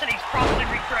purpose, and he's probably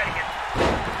regretting it.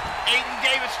 Aiden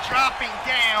Davis dropping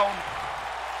down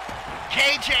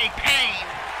KJ Payne.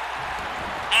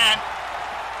 And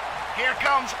here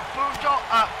comes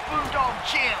Boondog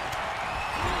Jim.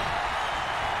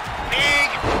 Big.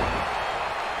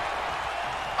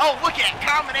 Oh, look at it.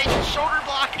 Combination shoulder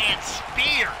block and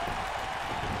spear.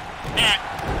 And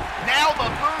now the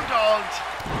Boondogs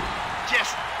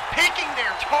just picking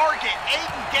their target.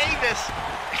 Aiden Davis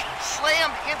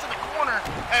slammed into the corner,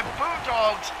 and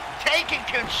Boondogs taking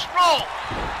control.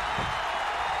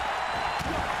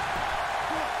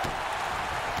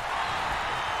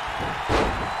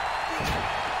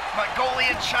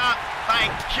 Mongolian chop by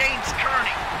James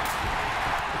Kearney.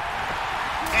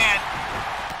 And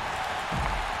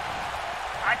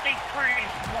I think Kearney's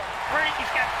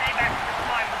got payback for his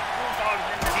mind with the Bulldogs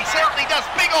in this he match. certainly does.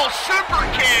 Big old super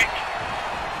kick.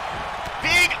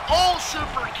 Big old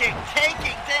super kick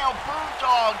taking down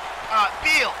Boondog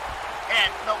Bill. And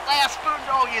the last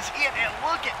Boondog is in, and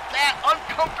look at that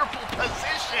uncomfortable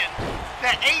position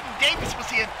that Aiden Davis was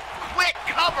in. Quick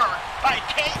cover by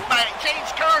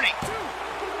James Kearney.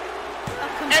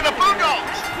 And the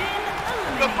Boondogs.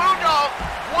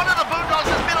 One of the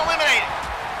Boondogs has been eliminated.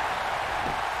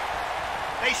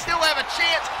 They still have a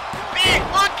chance. Big,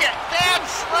 look at that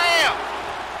slam.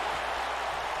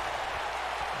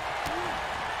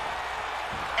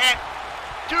 And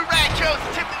Durag Jones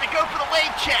attempting to go for the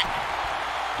leg check.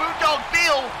 Boondog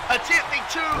Bill attempting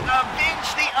to avenge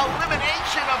the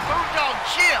elimination of Boondog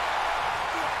Jim.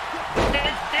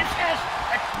 This has,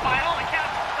 by all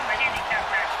accounts, become a handicap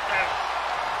match. So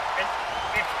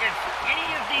if any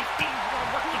of these teams want to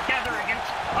work together against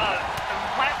the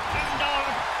left Boondog,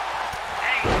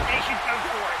 hey, they should go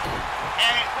for it.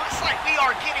 And it looks like we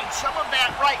are getting some of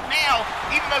that right now,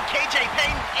 even though KJ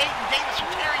Payne and Aiden Davis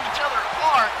are tearing each other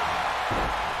apart.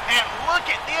 And look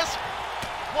at this.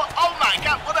 Well, oh my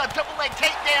God, what a double leg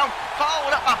takedown,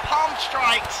 followed up by palm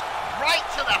strikes right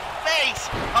to the face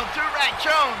of Durag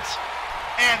Jones.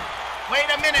 And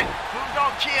wait a minute,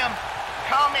 Boondog Jim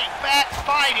coming back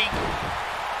fighting.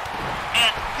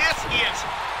 And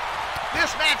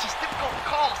this match is difficult to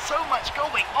call, so much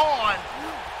going on.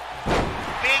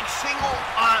 Big single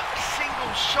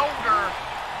shoulder.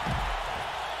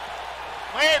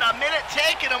 Wait a minute,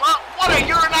 taking him up. What a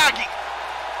Uranagi.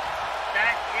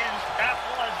 That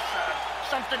was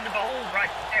something to behold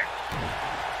right there.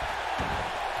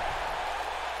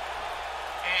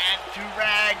 And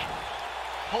Durag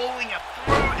pulling it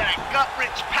through and a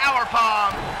gut-wrench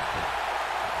powerbomb.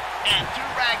 And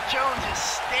Durag Jones is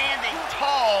standing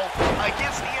tall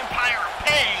against the Empire of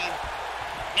Payne.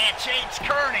 And James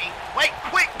Kearney. Wait,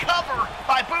 quick cover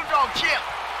by Boondog Jim.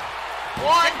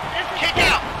 One, kick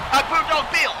out by Boondog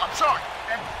Bill. I'm sorry.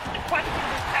 The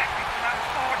questionable tactics that I was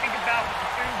talking about with the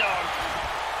Boondogs.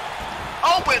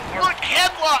 Oh, with look,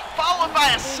 headlock followed by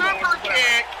a super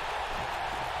kick.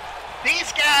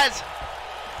 These guys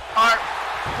are,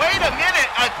 wait a minute,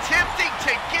 attempting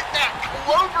to get that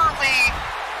clover lead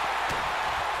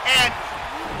and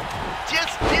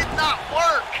just did not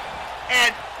work.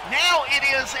 And now it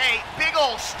is a big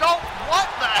old stomp. What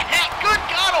the heck? Good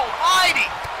God almighty.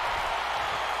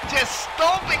 Just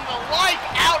stomping the life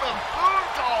out of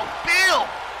Boondog Bill.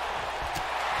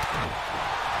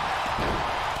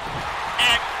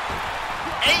 And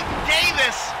Aiden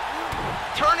Davis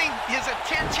turning his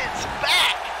attentions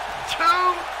back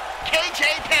to KJ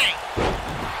Payne.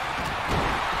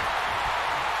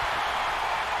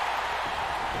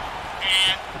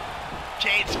 And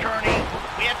James Kearney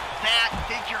with that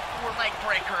figure 4 leg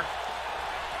breaker.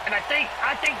 And I think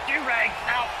Durag's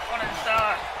out on his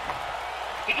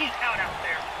he's out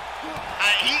there.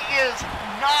 He is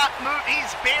not moving.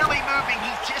 He's barely moving.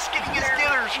 He's just getting his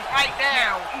dithers right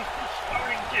now. He's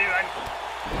starting to.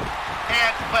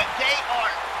 But they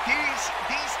are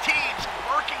these teams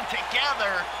working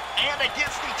together and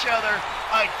against each other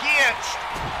against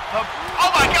the. Oh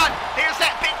my God! There's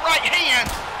that big right hand.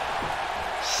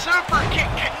 Super kick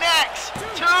connects.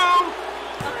 2,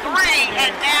 3,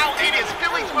 and now it is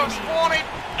Philly's Most Wanted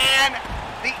and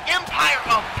the Empire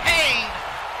of Payne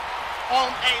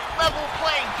on a level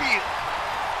playing field.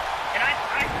 And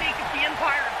I think if the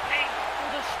Empire of Payne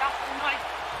pulled us out tonight,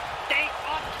 they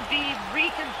ought to be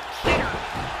reconsidered.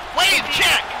 Wave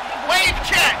check! Wave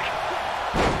check!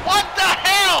 What the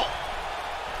hell?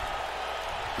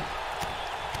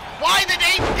 Why did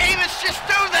Aiden Davis just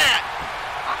do that?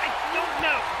 I don't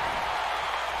know.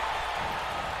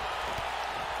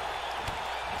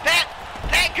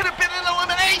 That could have been an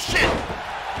elimination.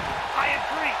 I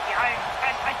agree.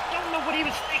 I don't know what he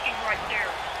was thinking right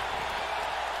there.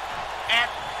 And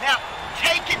now,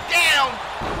 take it down.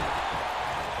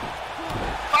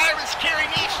 Byron's carry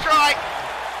knee strike.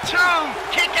 2,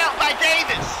 kick out by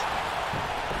Davis.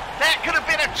 That could have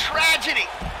been a tragedy.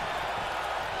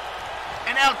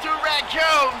 And now Durag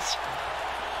Jones,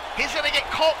 he's gonna get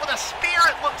caught with a spear,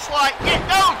 it looks like. Yeah,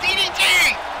 no, DDT.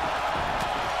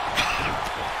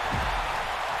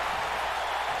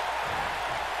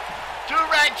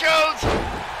 Durag Jones,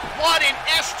 what an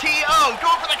STO.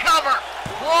 Going for the cover.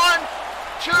 1,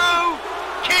 2,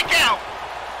 kick out.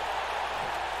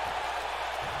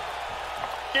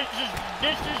 This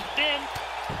has been.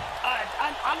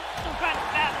 I'm still kind of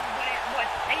baffled what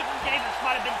Aiden Davis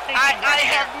might have been thinking. I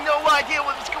have no idea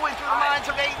what was going through the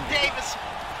minds of Aiden Davis,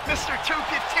 Mr. 215.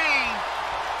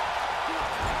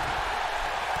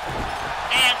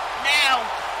 And now,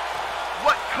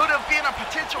 what could have been a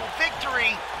potential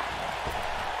victory.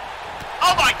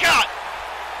 Oh my God!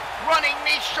 running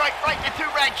knee strike right to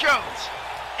Do-Rag Jones.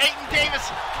 Aiden Davis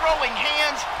throwing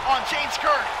hands on James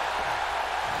Kearney.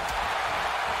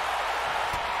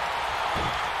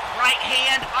 Right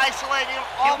hand isolating him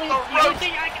off the ropes.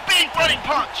 Big running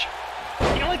punch.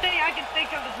 The only thing I can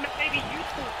think of is maybe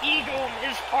youthful ego on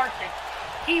his part that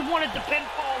he wanted the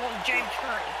pinfall on James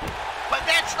Kearney. But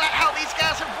that's not how these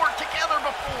guys have worked together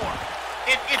before.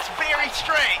 It's very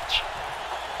strange.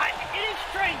 It is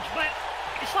strange, but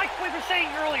it's like we were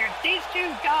saying earlier. These two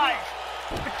guys,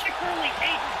 particularly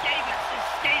Aiden Davis, has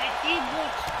stated he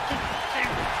wants to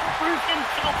prove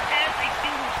himself as a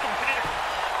singles competitor.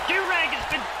 Do-Rag has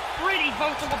been pretty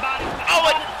vocal about it.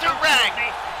 Oh, and Do-Rag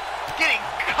getting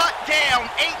cut down.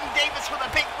 Aiden Davis with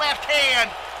a big left hand,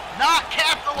 not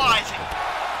capitalizing.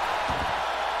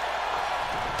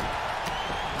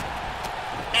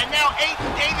 And now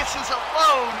Aiden Davis is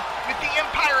alone with the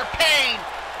Empire of Payne.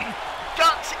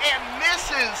 Ducks and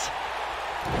misses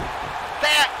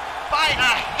that by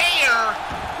a hair,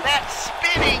 that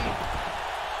spinning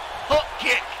hook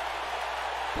kick.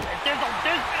 There's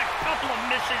been a couple of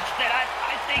misses that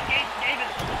I think Aiden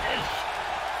Davis has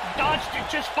dodged it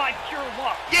just by pure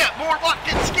luck. Yeah, more luck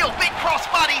than skill. Big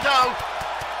crossbody though.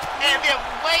 And then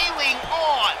wailing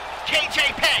on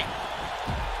KJ Payne.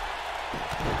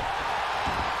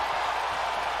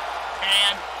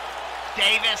 And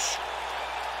Davis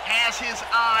has his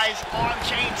eyes on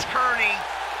James Kearney,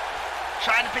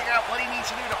 trying to figure out what he needs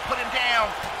to do to put him down,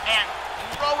 and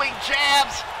throwing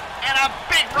jabs and a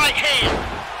big right hand.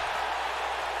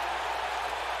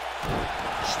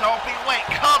 Stomping away,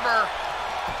 cover.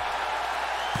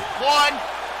 1,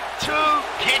 2,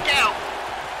 kick out.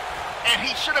 And he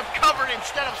should have covered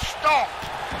instead of stomped.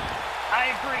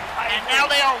 I agree. And now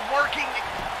they are working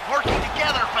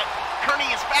together, but Kearney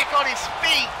is back on his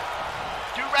feet.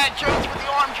 Do-Rag Jones with the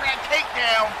arm drag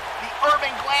takedown, the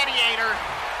Urban Gladiator.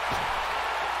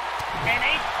 And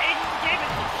Aiden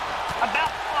Davis is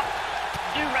about to pop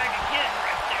Do-Rag again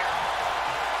right there.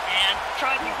 And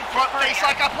trying to get front face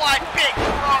like applied, big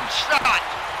wrong shot.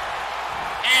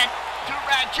 And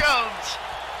Do-Rag Jones.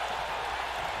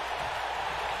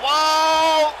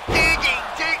 Whoa, digging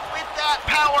deep with that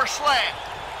power slam.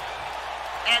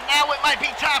 And now it might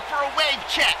be time for a wave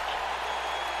check.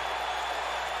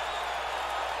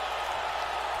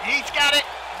 He's got it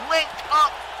linked up,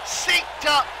 synced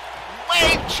up,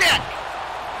 wave check.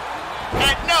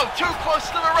 And no, too close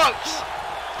to the ropes.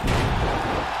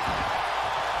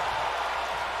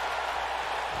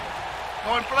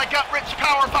 Going for the gut-wrench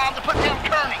power bomb to put down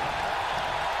Kearney.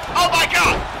 Oh my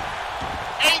God!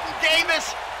 Aiden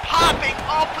Davis popping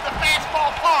off with a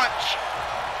fastball punch.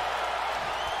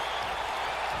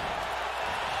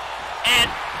 And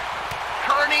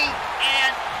Kearney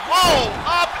and whoa,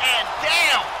 up and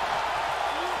down.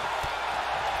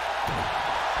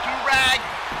 Do-Rag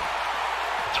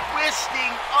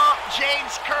twisting up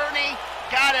James Kearney,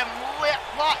 got him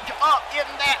locked up in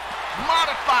that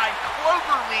modified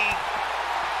Cloverleaf.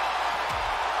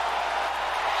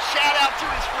 Shout out to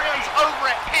his friends over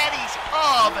at Patty's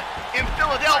Pub in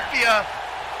Philadelphia.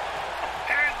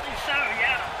 Apparently so,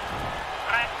 yeah.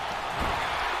 But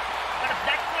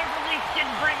that Cloverleaf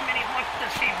didn't bring many luck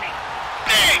this evening.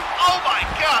 Big! Oh my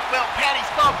God! Well, Patty's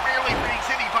Pub rarely brings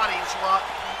anybody's luck.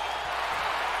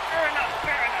 Fair enough,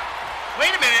 fair enough.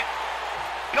 Wait a minute.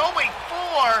 Going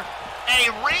for a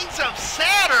Rings of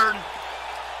Saturn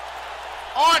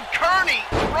on Kearney.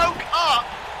 Broke up.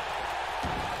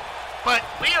 But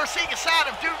we are seeing a side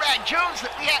of Do-Rag Jones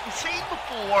that we hadn't seen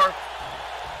before.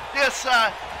 This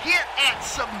hit at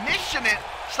submissions.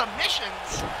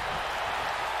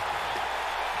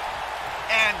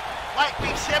 And like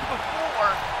we've said before,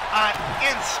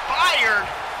 inspired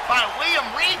by William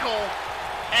Regal.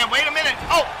 And wait a minute.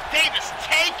 Oh, Davis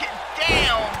taken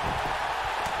down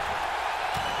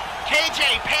KJ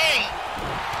Payne.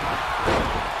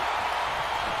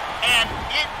 And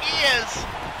it is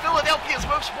Philadelphia's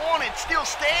Most Wanted still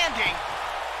standing.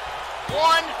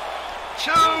 1,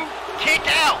 2, kick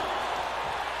out.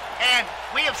 And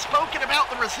we have spoken about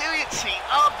the resiliency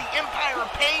of the Empire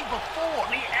of Payne before.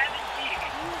 We have indeed.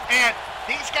 And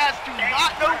these guys do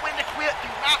not know when to quit, do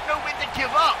not know when to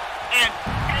give up. And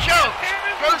Jones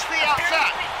goes to the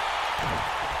outside.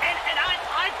 And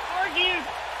I'd argue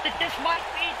that this might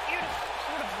be due to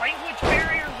sort of language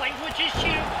barrier, language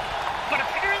issue, but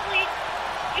apparently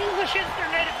English is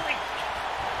their native language.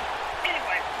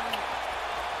 Anyway.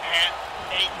 And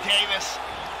Aiden Davis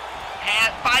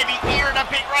had by the ear and a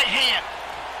big right hand.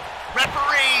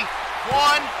 Referee,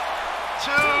 1,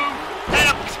 2,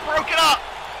 and it's broken up.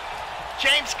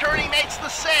 James Kearney makes the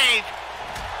save.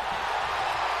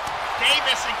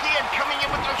 Davis again coming in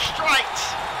with those strikes.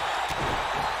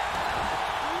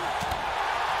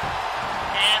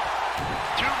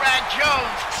 Do-Rag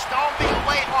Jones stomping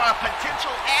away on a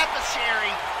potential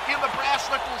adversary in the Brass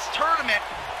Knuckles tournament,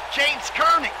 James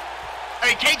Kearney.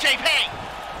 KJ Payne.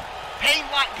 Payne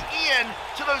locked in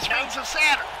to those rings of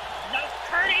Saturn. No,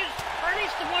 Kearney's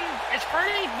the one. Is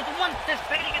Kearney the one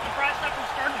participating in the Brass Knuckles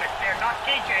tournament there, not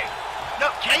KJ? No,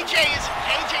 KJ's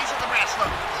in the Brass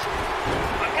Knuckles.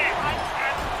 Okay,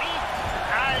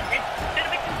 it's a bit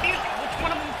of a confusing. Which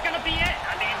one of them's gonna be it?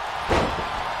 I mean.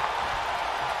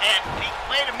 And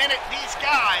wait a minute, these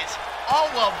guys, all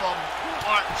of them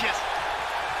are just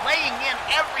laying in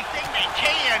everything they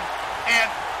can, and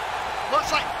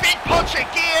looks like big punch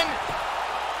again.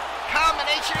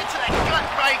 Combination into that gut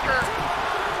breaker.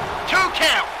 2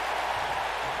 count.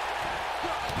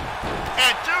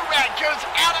 And Do-Rag Jones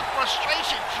out of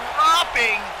frustration,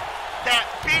 dropping that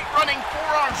big running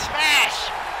forearm smash.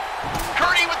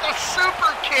 Kearney with a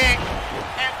super kick,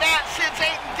 and that sends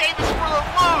Aiden Davis for the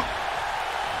loop.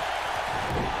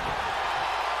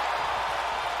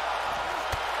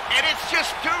 And it's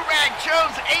just Do-Rag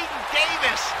Jones. Aiden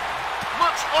Davis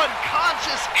looks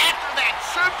unconscious after that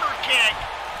super kick.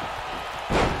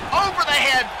 Over the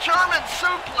head, German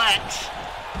suplex.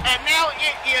 And now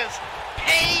it is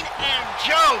Payne and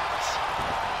Jones.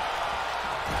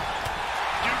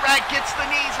 Do-Rag gets the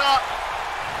knees up.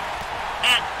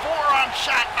 And forearm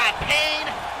shot by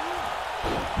Payne.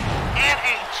 And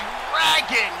a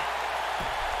dragon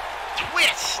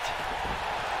twist.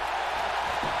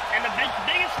 And the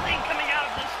biggest thing coming out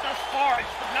of this thus far is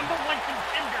the #1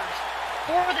 contenders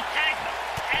for the tag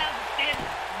belts have been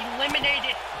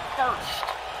eliminated first.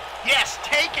 Yes,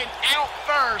 taken out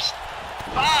first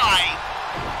by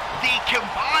the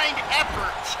combined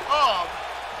efforts of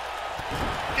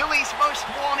Philly's Most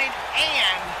Wanted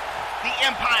and the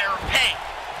Empire of Payne.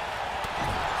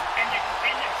 And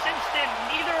since then,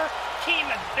 neither team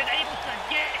has been able to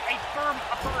get a firm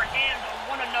upper hand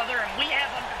on one another, and we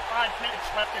have under 5 minutes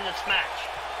left in this match.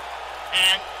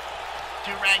 And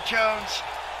Do-Rag Jones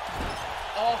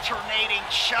alternating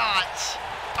shots.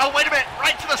 Oh, wait a minute,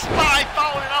 right to the spine,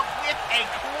 following it up with a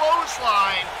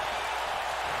clothesline.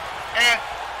 And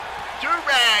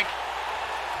Do-Rag,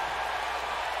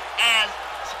 as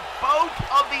both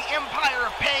of the Empire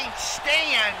of Payne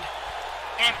stand,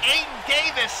 and Aiden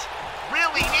Davis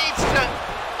really needs to,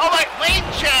 oh wait, lane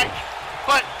check,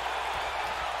 but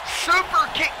super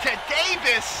kick to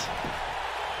Davis.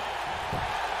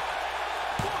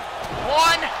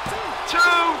 1,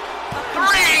 2,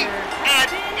 3, and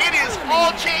it is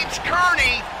all James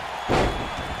Kearney.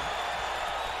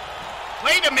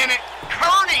 Wait a minute,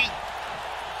 Kearney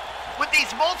with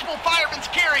these multiple fireman's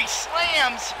carry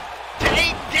slams to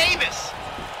Aiden Davis.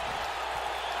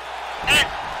 And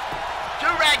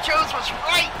Do-Rag Jones was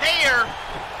right there,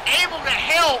 able to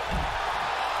help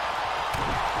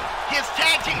his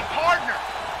tag team partner.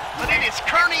 But it is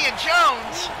Kearney and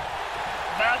Jones.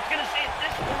 But I was going to say at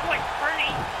this point,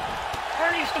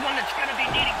 Kearney's the one that's going to be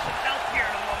needing some help here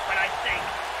in a moment, I think.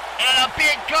 And a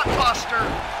big gut buster.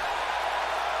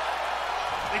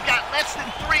 We've got less than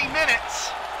 3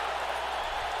 minutes.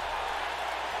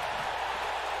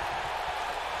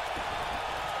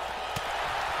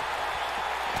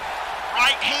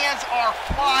 Right hands are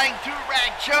flying.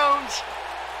 Do-Rag Jones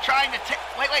trying to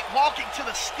walking to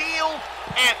the steel,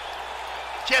 and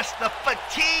just the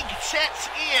fatigue sets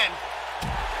in.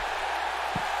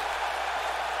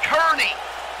 Kearney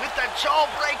with the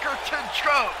jawbreaker to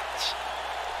Jones.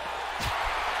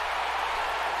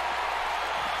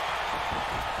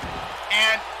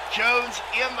 And Jones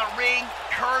in the ring.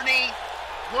 Kearney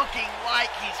looking like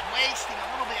he's wasting a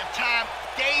little bit of time.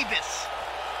 Davis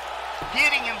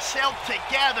getting himself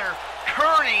together.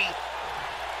 Kearney,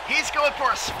 he's going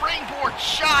for a springboard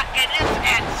shot, and it's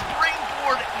at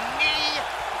springboard knee.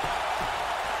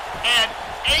 And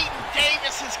Aiden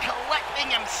Davis is collecting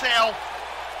himself.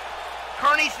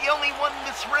 Kearney's the only one in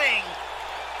this ring.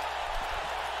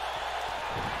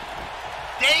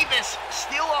 Davis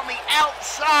still on the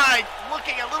outside,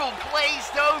 looking a little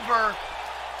glazed over.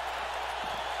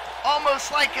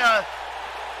 Almost like a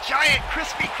giant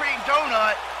Krispy Kreme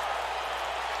donut.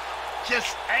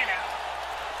 Just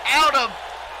out of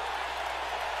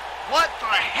what the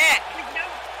heck?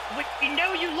 We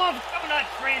know you love donuts,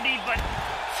 Randy, but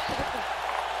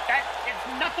that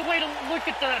is not the way to look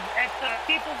at the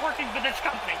people working for this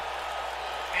company.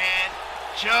 And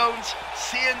Jones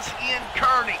sends in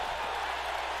Kearney.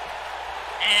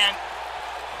 And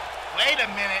wait a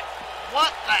minute,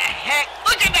 what the heck?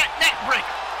 Look at that neck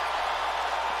breaker.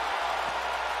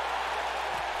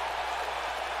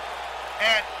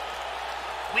 And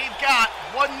we've got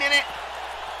 1 minute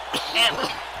and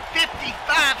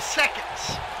 55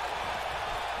 seconds.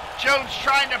 Jones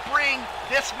trying to bring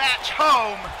this match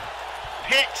home.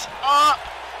 Picks up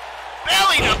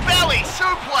belly-to-belly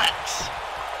suplex.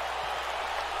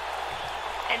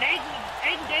 And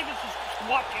Aiden Davis is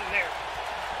watching there.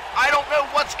 I don't know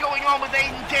what's going on with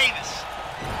Aiden Davis.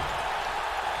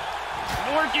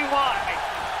 Nor do I.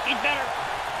 He'd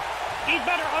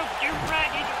better hope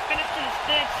Durag either finishes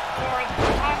this or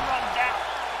the time run down.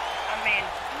 I mean...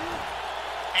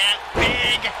 And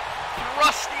big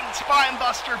thrusting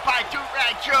spinebuster by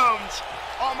Durag Jones.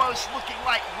 Almost looking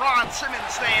like Ron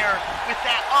Simmons there with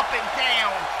that up and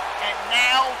down. And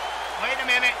now, wait a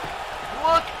minute,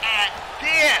 look at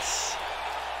this.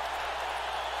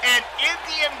 An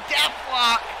Indian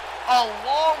deathlock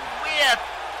along with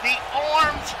the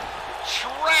arms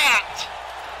trapped.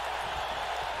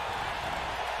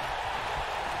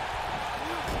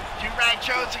 Durag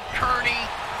Jones and Kearney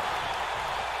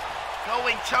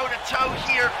going toe-to-toe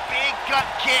here. Big gut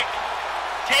kick.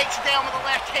 Takes it down with the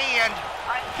left hand.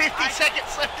 50 seconds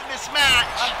left in this match.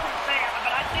 I was going to say,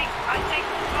 but I think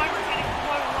the timer's getting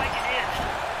slow like it is.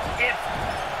 If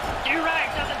Durag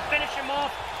doesn't finish him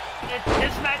off,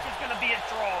 this match is going to be a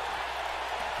draw.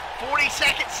 40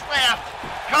 seconds left.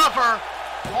 Cover.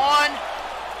 1,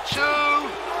 2,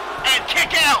 and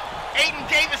kick out. Aiden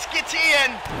Davis gets in.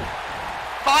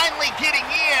 Finally getting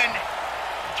in.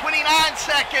 29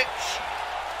 seconds.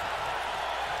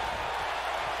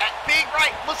 That big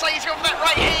right. Looks like he's going for that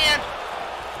right hand.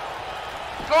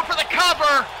 Going for the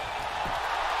cover.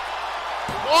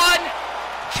 1,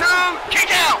 2, kick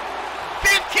out.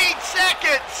 15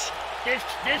 seconds.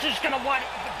 This is going to wind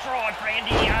up with a draw,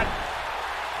 Randy.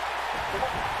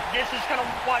 This is going to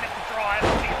wind up with a draw, I have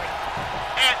a feeling.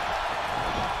 And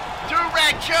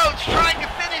Durag Jones trying to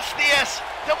finish this.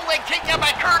 Double leg takedown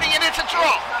by Kearney, and it's a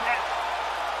draw.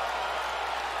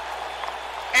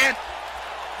 And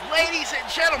ladies and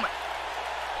gentlemen,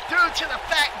 due to the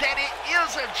fact that it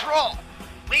is a draw,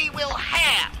 we will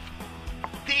have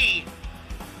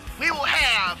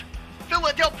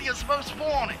Philadelphia's Most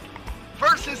Wanted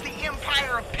versus the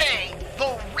Empire of Payne,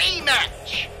 the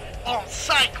rematch on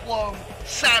Cyclone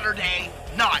Saturday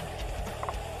night.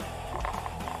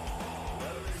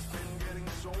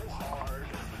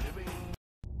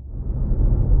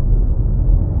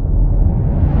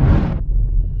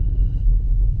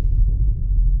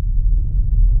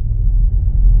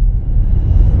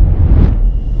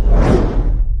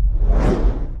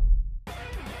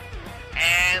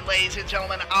 Ladies and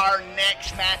gentlemen, our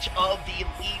next match of the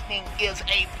evening is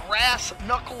a Brass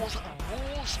Knuckles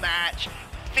rules match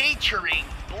featuring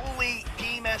Bully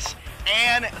Demise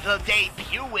and the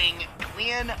debuting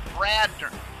Glen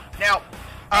Bradner. Now,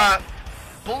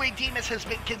 Bully Demise has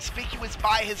been conspicuous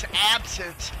by his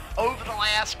absence over the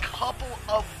last couple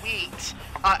of weeks,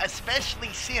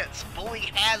 especially since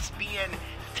Bully has been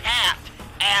tapped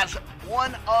as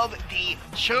one of the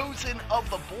chosen of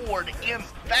the board. In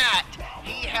fact,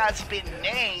 he has been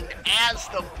named as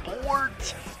the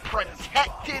board's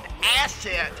protected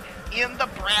asset in the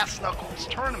Brass Knuckles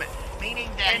tournament, meaning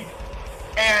that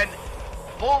and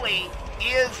Bully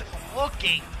is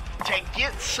looking to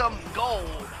get some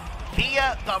gold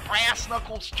via the Brass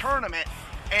Knuckles tournament,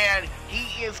 and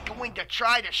he is going to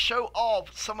try to show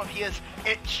off some of his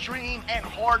extreme and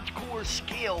hardcore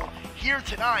skill here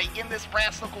tonight in this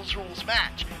Brass Knuckles rules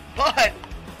match. But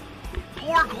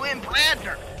poor Glen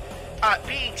Bradner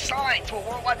being signed to a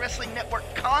Worldwide Wrestling Network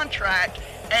contract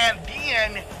and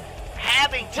then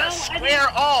having to square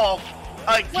off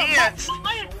against...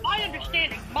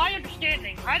 My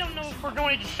understanding, I don't know if we're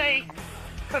going to say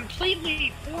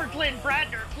completely for Glen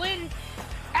Bradner. Glen,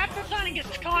 after signing his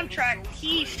contract,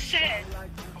 he said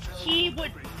he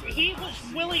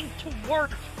was willing to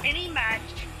work any match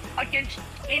against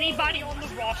anybody on the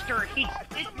roster. He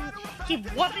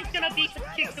wasn't going to be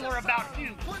particular about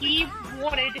who. He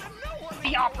wanted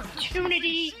the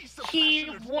opportunity. He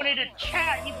wanted a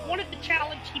he wanted the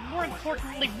challenge. He more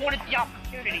importantly wanted the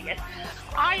opportunity. And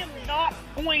I am not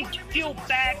going to feel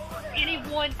bad for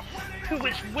anyone who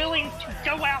is willing to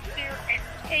go out there and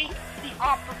take the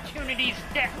opportunities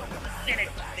that were presented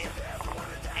to them.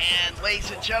 And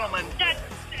ladies and gentlemen,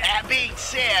 that being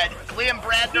said, Glen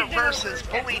Bradner versus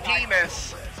Bully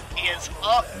Demise is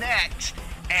up next,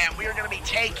 and we're going to be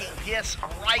taking this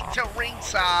right to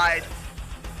ringside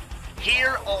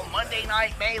here on Monday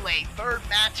Night Melee, third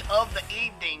match of the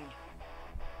evening.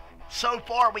 So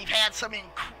far, we've had some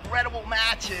incredible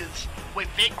matches with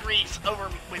victories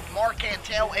with Marc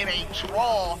Cantel and a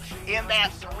draw in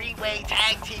that three-way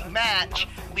tag team match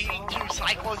leading to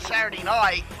Cyclone Saturday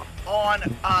night on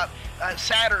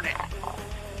Saturday.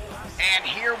 And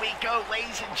here we go,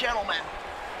 ladies and gentlemen.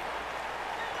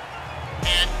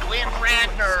 And Glen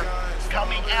Bradner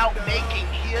coming out making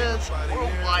his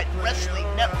Worldwide Wrestling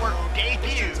Network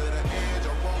debut.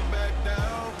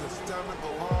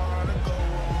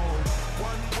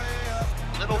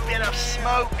 Little bit of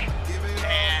smoke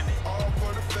and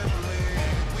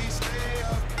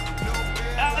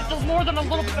There's more than a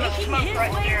little bit of smoke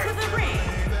right there.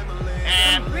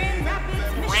 And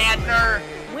Bradner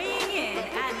Weighing in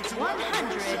at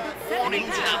 170 wanting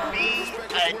to pounds. be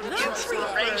an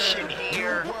inspiration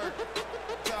here,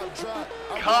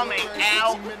 coming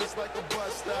out,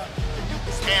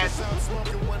 and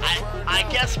I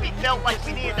guess we felt like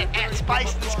we needed to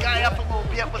spice this guy up a little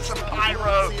bit with some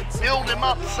pyro, build him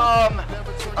up some,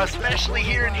 especially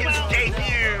here in his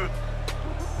debut.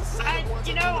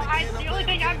 The only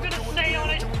thing I'm going to say on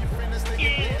it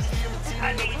is,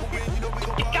 I mean,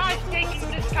 the guy's taking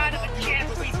this kind of a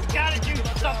chance. We've got to do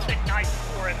something nice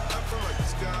for him.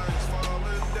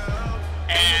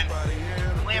 And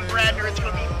Glen Bradner is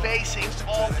going to be facing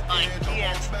off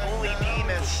against Bully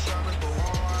Demise,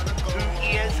 who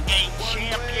is a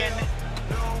champion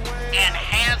and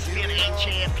has been a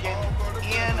champion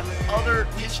in other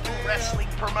digital wrestling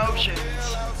promotions.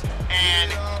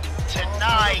 And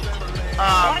tonight,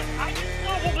 I just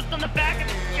saw what was on the back of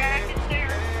his jacket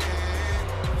there.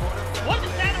 What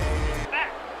is that on his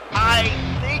back? I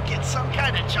think it's some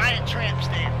kind of giant tramp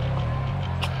stamp.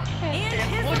 And It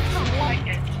his looks like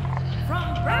it.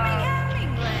 from Birmingham,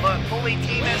 England. But Bully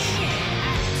Demise Weighing in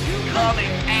at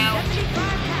coming out. 275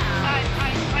 pounds.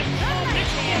 I saw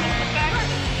Michigan on the back of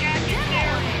his jacket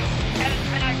there,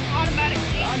 and I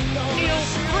automatically feel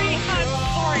 3 times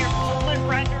sorrier for Glen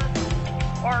Bradner,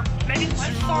 or maybe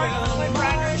less sorry for Glen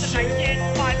Bradner than I did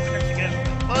 5 minutes ago.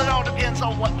 Well, it all depends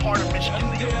on what part of Michigan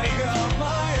they live in.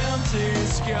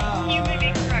 You may be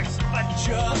correct, but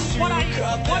what I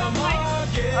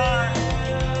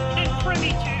been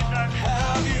privy to,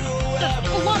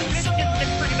 a lot of Michigan's in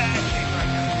pretty bad shape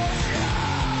right now.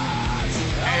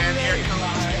 And here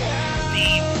comes the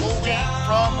bully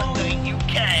from the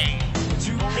UK,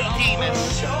 Bully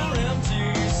Demise,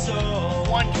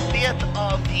 1/5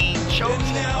 of the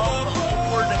chosen of the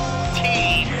Lord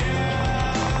team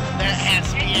that has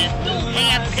been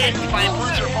handpicked by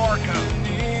Blizzard Marco.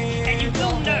 And you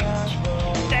will note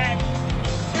that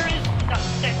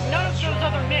none of those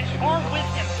other men are with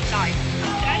him tonight.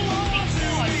 That is because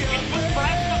in the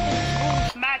brass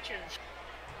knuckles matches,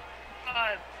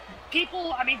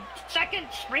 people, I mean,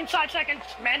 seconds, ringside seconds,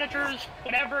 managers,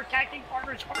 whatever, tag team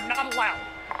partners are not allowed.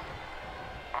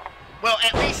 Well,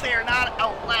 at least they are not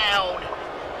allowed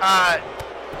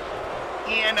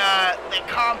in the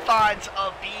confines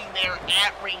of being there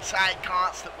at ringside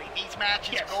constantly. These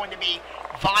matches Yes. are going to be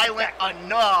violent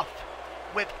enough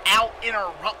without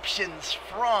interruptions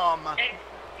from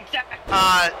Exactly.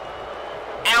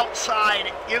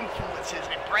 outside influences.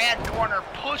 And Brad Dorner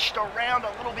pushed around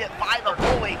a little bit by the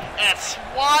bully and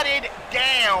swatted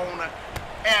down,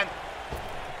 and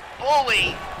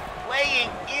Bully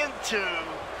laying into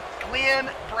Glen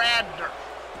Bradner.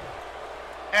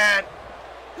 And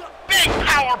big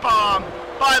power bomb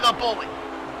by the bully.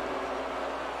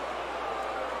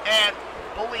 And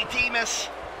Bully Demise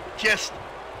just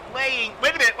laying,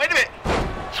 wait a minute,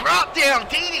 drop down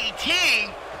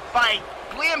DDT by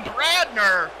Glen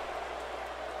Bradner.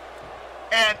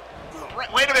 And,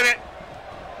 wait a minute,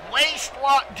 waist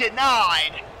lock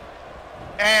denied.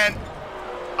 And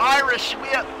Irish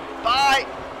whip by,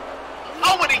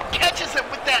 oh, and he catches him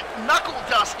with that knuckle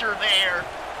duster there.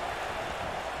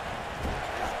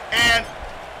 And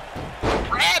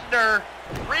Bradner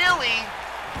really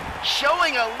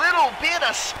showing a little bit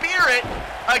of spirit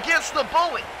against the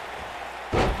bully.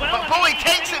 Well, But Bully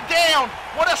takes him down.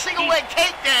 What a single leg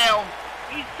takedown.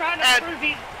 He's trying to prove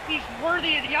he's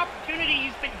worthy of the opportunity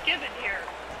he's been given here.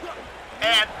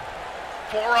 And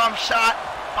forearm shot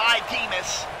by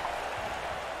Demise.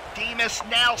 Demise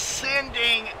now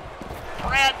sending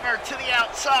Bradner to the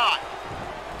outside.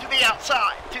 To the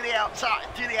outside, to the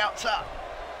outside, to the outside.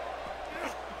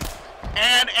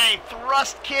 And a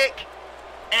thrust kick.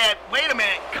 And wait a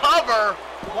minute, cover.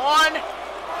 One.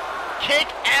 Kick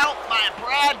out by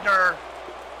Bradner.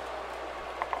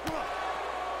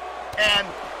 And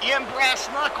in brass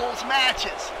knuckles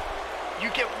matches,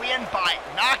 you can win by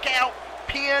knockout,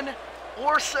 pin,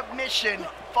 or submission.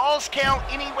 Falls count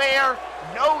anywhere,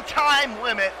 no time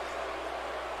limit.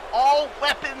 All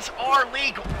weapons are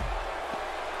legal.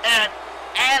 And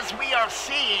as we are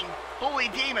seeing, Bully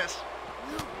Demise,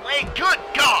 good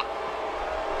God,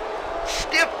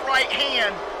 stiff right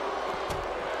hand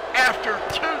after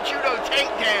 2 judo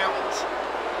takedowns.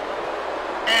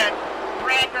 And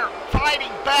Bradner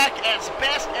fighting back as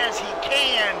best as he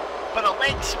can. but a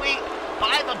leg sweep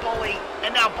by the Bully,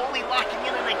 and now Bully locking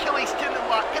in an Achilles tendon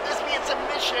lock. Could this be a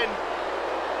submission?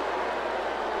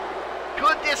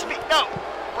 Could this be? No.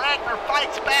 Bradner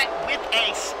fights back with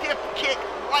a stiff kick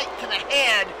right to the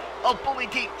head of Bully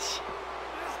Demise.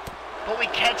 Bully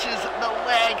catches the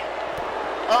leg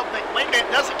of the, wait a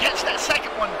minute, doesn't catch that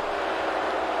second one.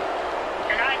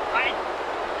 And I would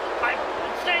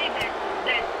say that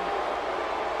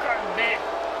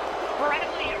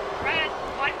Bradley or Brad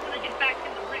might want to get back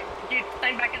in the ring,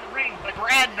 back in the ring, but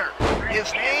Bradner.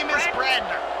 His name is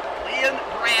Bradner. Glen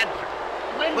Bradner.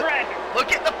 Glen Bradner.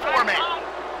 Look at the format.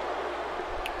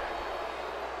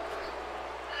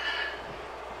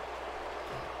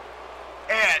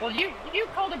 And, well, you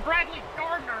called him Bradley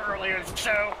Gardner earlier,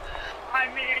 so I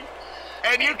mean.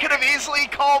 And you could have easily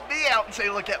called me out and say,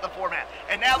 look at the format.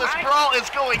 And now this brawl is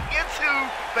going into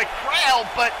the crowd,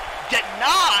 but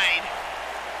denied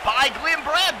by Glen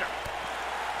Bradner.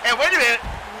 And wait a minute,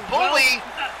 Bully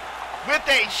with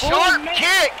a sharp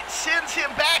kick sends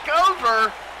him back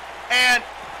over, and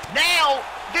now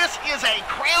this is a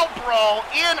crowd brawl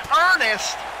in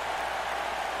earnest,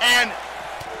 and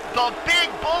the big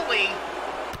Bully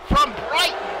from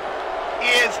Brighton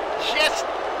is just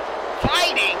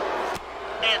fighting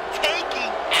and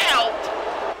taking out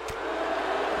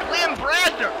Glen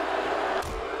Bradner.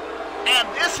 And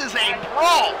this is a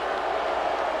brawl.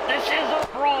 This is a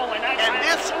brawl, and I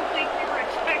this, don't think we were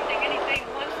expecting anything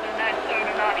less than that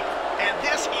tonight. And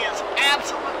this is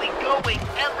absolutely going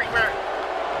everywhere.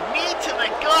 Knee to the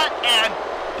gut, and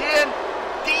then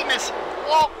Demise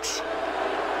walks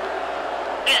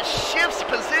and shifts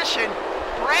position.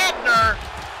 Bradner,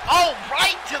 oh,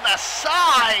 right to the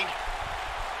side.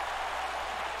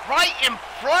 Right in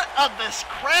front of this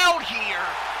crowd here.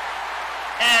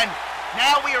 And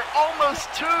now we are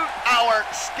almost to our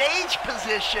stage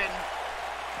position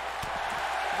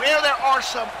where there are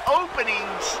some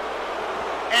openings,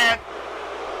 and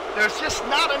there's just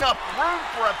not enough room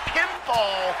for a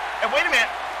pinfall. And wait a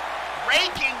minute,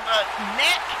 raking the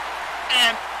neck,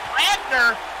 and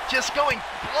Bradner just going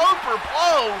blow for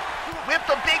blow with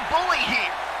the big Bully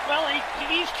here. Well,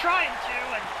 he's trying to,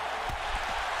 and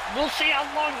we'll see how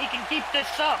long he can keep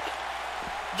this up,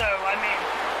 though, I mean.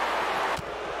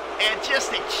 And just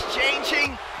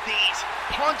exchanging these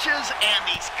punches and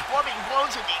these clubbing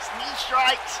blows and these knee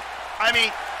strikes. I mean,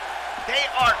 they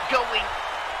are going,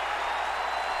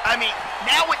 I mean,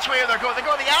 now which way are they going? They're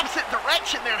going the opposite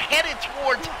direction. They're headed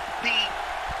towards the,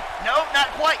 no,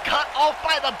 not quite, cut off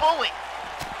by the Bully.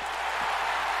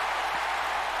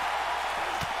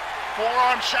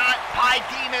 Forearm shot by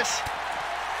Demise.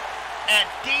 And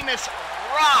Demise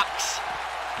rocks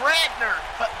Bradner,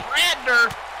 but Bradner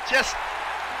just,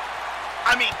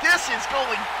 I mean, this is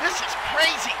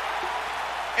crazy.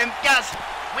 And guys,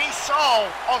 we saw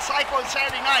on Cyclone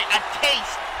Saturday night a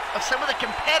taste of some of the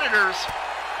competitors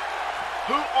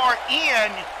who are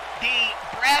in the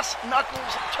Brass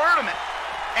Knuckles tournament.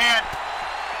 And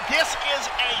this is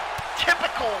a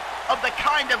typical of the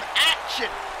kind of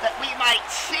action that we might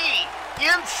see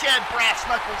in said Brass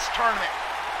Knuckles tournament.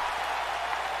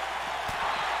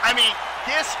 I mean,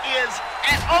 this is,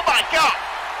 oh my God.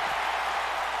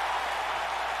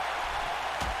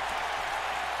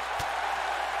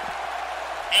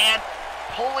 And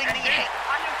pulling the head.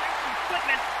 I know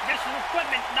there's some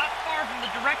equipment not far from the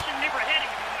direction they were heading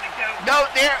a moment ago. No,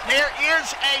 there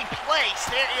is a place.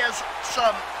 That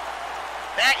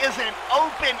is an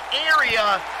open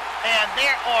area, and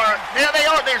there they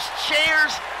are. There's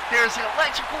chairs, there's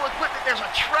electrical equipment, there's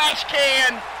a trash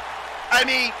can. I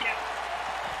mean,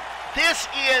 this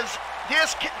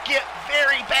could get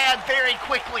very bad very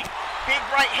quickly. Big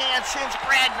right hand sends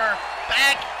Bradner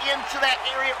back into that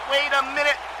area. Wait a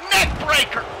minute, neck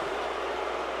breaker.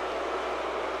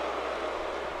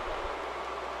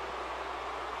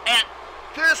 And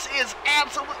this is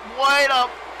absolute, wait a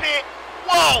bit,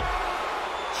 whoa!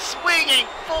 Swinging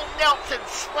full Nelson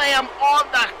slam on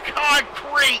the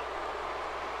concrete.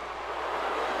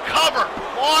 Cover,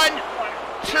 1,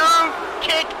 2,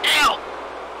 kick out.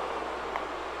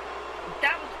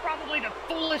 That was probably the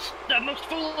most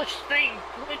foolish thing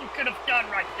Glen could have done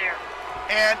right there.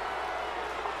 And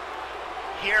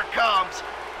here comes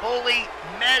Bully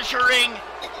measuring.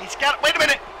 He's got, wait a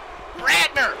minute.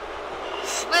 Bradner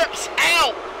slips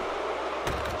out.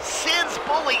 Sends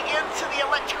Bully into the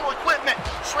electrical equipment,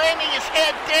 slamming his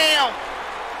head down.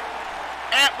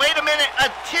 And wait a minute,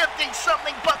 attempting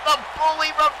something, but the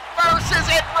Bully reverses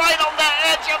it right on the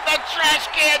edge of the trash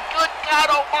can. Good God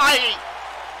almighty.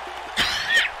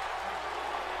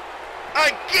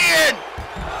 Again.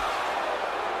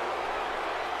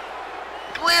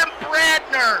 Glen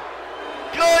Bradner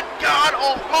Good God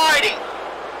Almighty!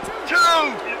 2, 3!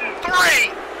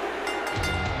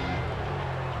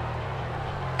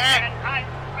 And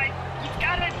you've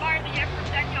got to admire the effort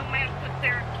that young man put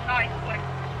there tonight, but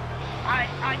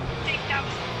I think that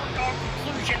was a foregone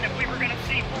conclusion that we were going to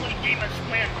see Bully Demise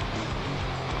win.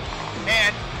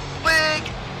 And Big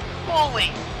Bully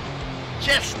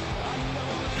just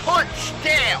puts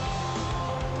down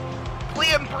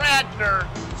Glen Bradner,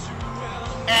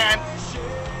 and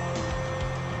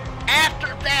after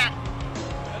that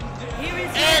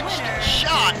edged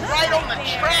shot right on the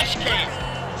trash can,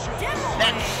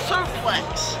 that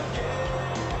suplex,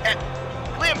 and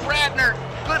Glen Bradner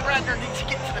needs to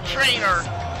get to the trainer.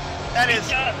 That is,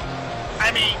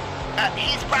 I mean,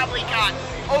 he's probably got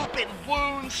open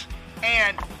wounds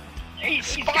and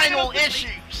spinal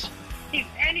issues. He's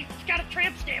got a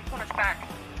tramp stamp on his back.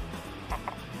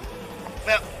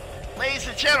 Well, ladies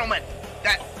and gentlemen,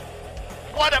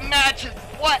 what a match,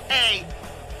 what a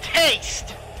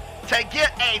taste to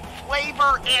get a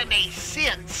flavor and a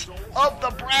sense of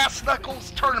the Brass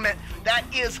Knuckles tournament that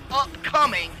is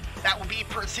upcoming, that will be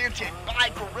presented by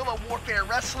Guerrilla Warfare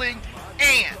Wrestling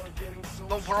and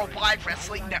the Worldwide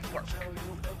Wrestling Network.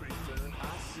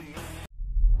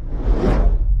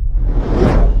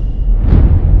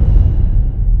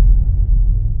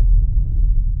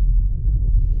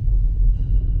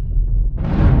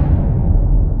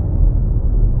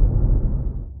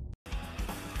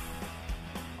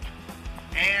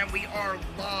 And we are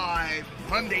live,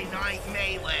 Monday Night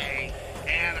Melee,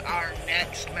 and our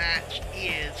next match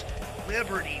is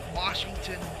Liberty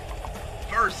Washington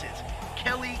versus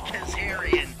Kelly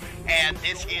Kazarian, and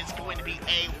this is going to be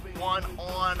a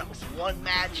one-on-one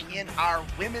match in our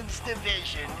women's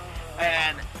division,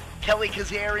 and Kelly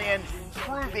Kazarian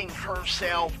proving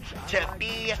herself to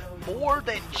be more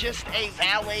than just a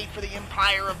valet for the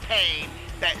Empire of Payne,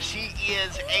 that she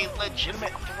is a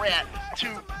legitimate threat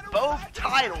to both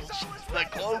titles, the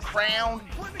Glow Crown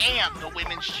and the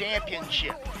Women's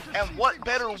Championship. And what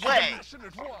better way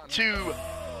to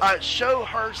show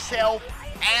herself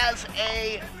as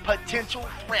a potential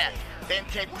threat than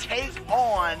to take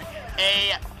on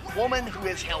a woman who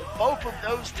has held both of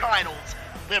those titles,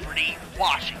 Liberty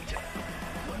Washington.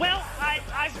 Well,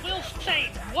 I will say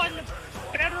one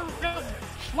better,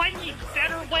 slightly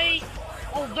better way,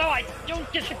 although I don't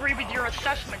disagree with your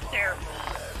assessment there.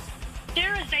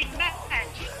 There is a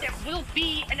match that will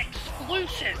be an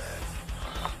exclusive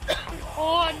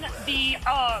on the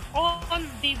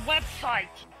website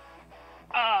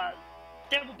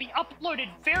that will be uploaded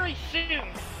very soon.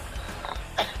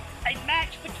 A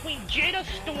match between Jada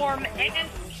Storm and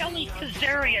Kelly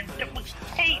Kazarian that was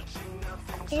taped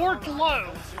for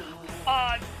Glow,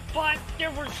 but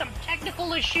there were some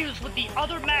technical issues with the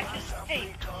other matches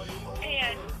taped,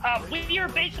 and we are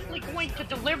basically going to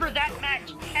deliver that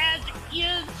match as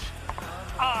is.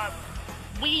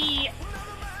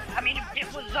 It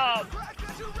was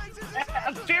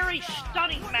a very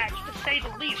stunning match, to say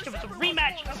the least. It was a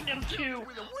rematch of them two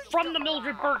from the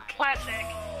Mildredburg Classic,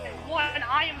 and one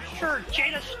I am sure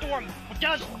Jada Storm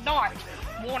does not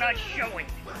want us showing.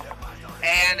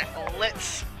 And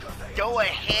let's go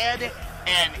ahead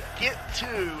and get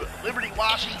to Liberty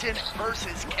Washington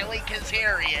versus Kelly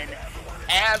Kazarian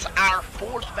as our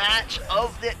fourth match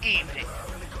of the evening.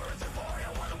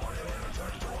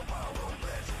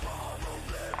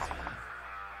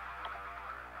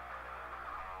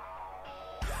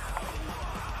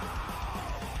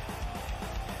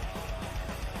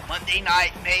 Monday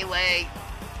Night Melee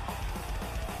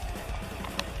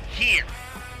here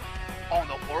on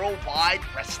the Worldwide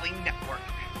Wrestling Network.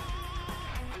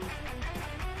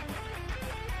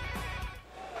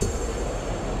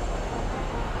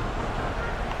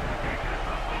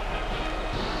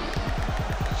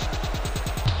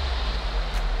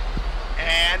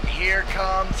 And here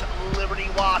comes Liberty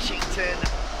Washington,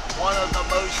 one of the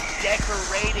most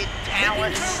decorated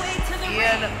talents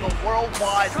in the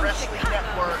Worldwide Wrestling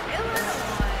Network.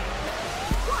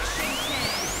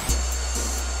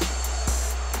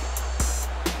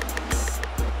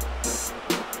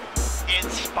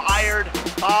 Inspired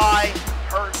by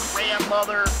her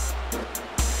grandmother,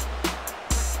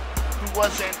 who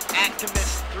was an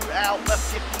activist throughout the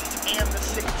 50s and the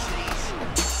 60s.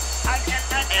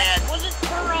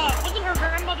 Wasn't her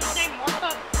grandmother's name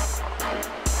Martha?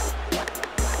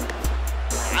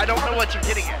 I don't know what you're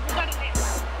getting at.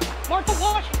 Martha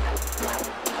Washington.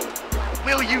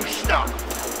 Will you stop?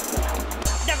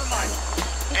 Never mind.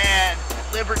 And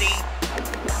Liberty,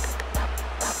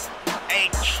 a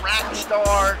track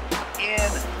star in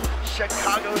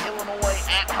Chicago, Illinois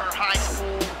at her high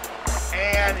school,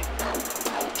 and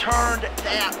turned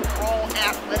that raw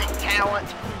athletic talent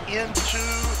into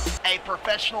a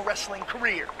professional wrestling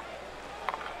career.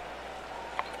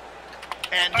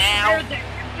 And now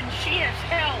she has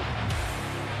held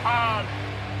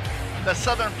the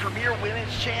Southern Premier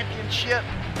Women's Championship.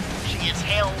 She has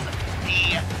held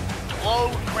the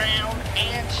Glow Crown,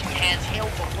 and she has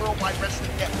held the Worldwide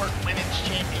Wrestling Network Women's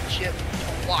Championship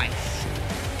twice.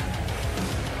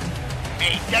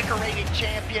 A decorated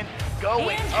champion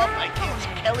going up against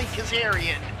Kelly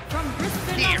Kazarian From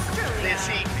Brisbane, here Australia, this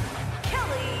evening.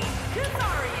 Kelly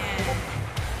Kazarian.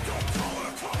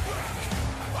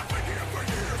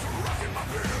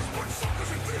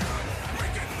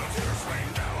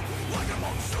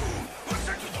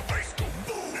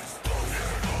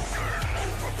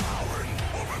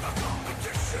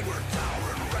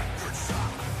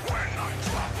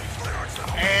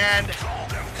 And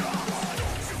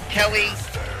Kelly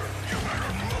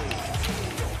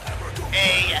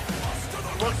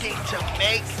looking to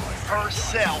make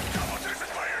herself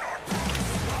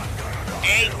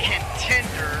a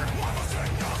contender,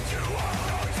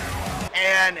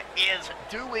 and is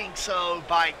doing so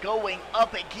by going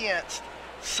up against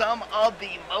some of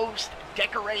the most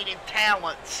decorated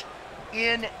talents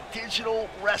in digital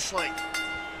wrestling.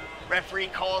 Referee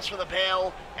calls for the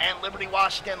bell, and Liberty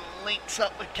Washington links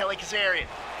up with Kelly Kazarian.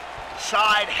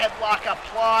 Side headlock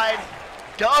applied,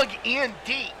 dug in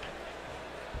deep.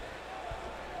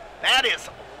 That is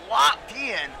locked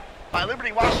in by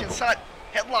Liberty Washington's side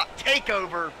headlock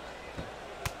takeover,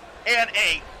 and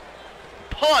a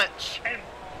punch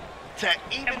to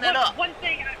even that up. One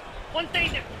thing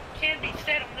that can be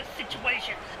said on this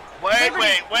situation. Wait.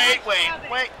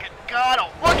 God,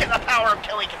 look at the power of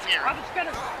Kelly Kazarian. I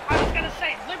was gonna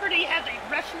say, Liberty has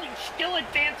a wrestling skill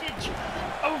advantage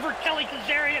over Kelly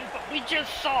Kazarian, but we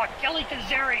just saw Kelly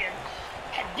Kazarian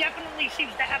definitely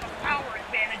seems to have a power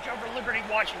advantage over Liberty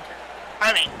Washington.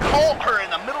 I mean, caught her in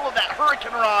the middle of that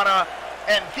Hurricane Rana,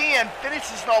 and then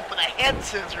finishes it off with a head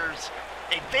scissors.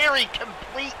 A very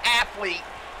complete athlete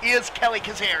is Kelly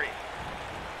Kazarian.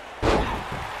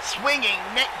 Swinging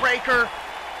neck breaker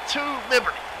to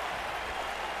Liberty.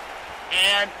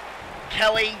 And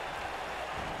Kelly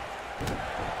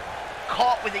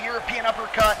caught with a European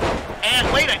uppercut,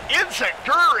 and later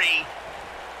Enziguri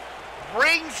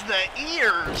brings the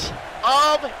ears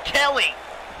of Kelly.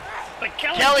 But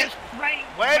Kelly just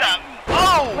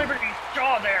Liberty's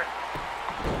jaw there.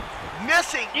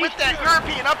 Missing with that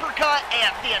European uppercut,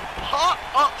 and then pop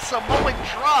up Samoan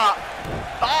drop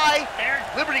by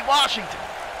Liberty Washington.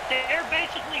 They're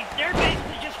basically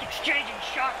just exchanging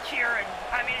shots here, and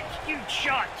I mean it's huge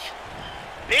shots.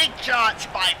 Big shots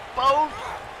by both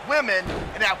women,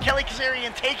 and now Kelly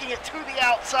Kazarian taking it to the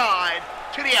outside.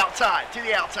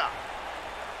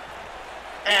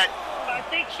 And I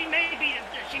think she may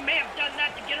have done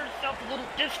that to get herself a little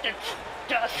distance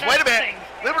to assess wait a minute, things.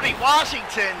 Liberty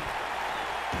Washington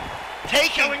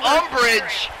taking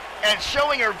umbrage and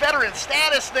showing her veteran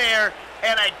status there,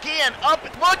 and again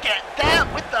look at that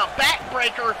with the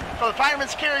backbreaker for the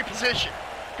fireman's carry position.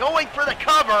 Going for the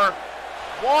cover,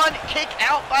 one kick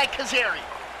out by Kazarian.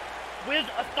 With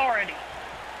authority.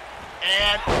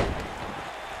 And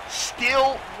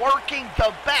still working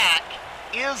the back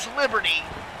is Liberty.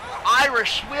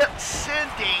 Irish whip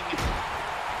sending,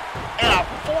 and a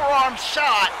forearm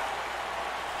shot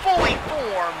fully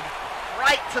formed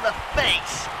right to the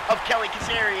face of Kelly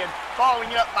Kazarian,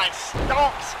 following it up by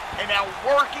stomps, and now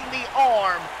working the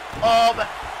arm of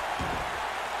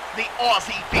the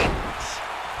Aussie Phoenix.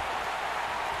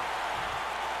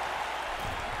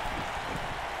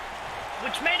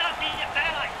 Which may not be a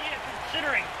bad idea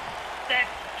considering that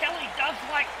Kelly does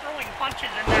like throwing punches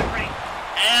in that ring.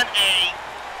 And a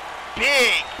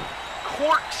big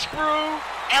corkscrew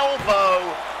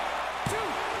elbow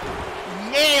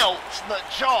nails the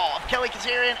jaw of Kelly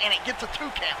Kazarian, and it gets a 2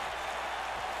 count.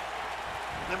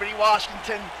 Liberty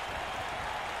Washington,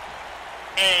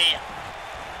 a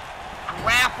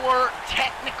grappler,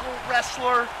 technical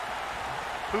wrestler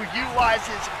who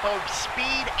utilizes both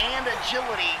speed and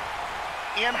agility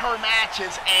in her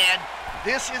matches, and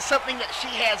this is something that she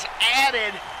has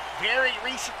added very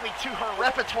recently to her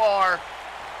repertoire.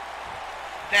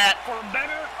 That for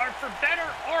better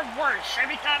or worse,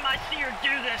 every time I see her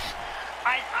do this,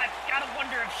 I've got to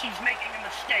wonder if she's making a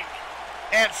mistake.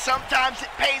 And sometimes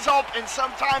it pays off and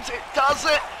sometimes it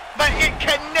doesn't, but it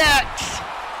connects.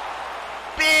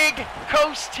 Big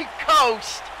coast to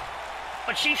coast.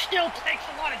 But she still takes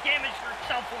a lot of damage for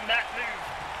herself on that move.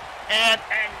 And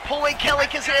pulling Kelly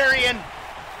Kazarian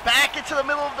back into the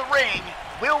middle of the ring.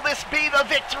 Will this be the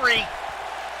victory?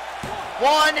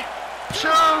 1, 2,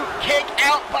 kick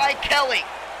out by Kelly.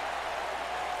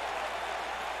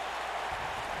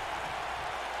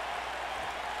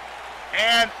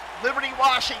 And Liberty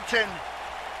Washington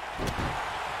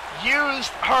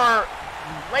used her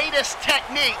latest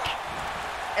technique,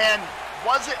 and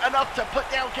wasn't enough to put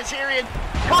down Kazarian.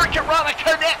 Hurricanrana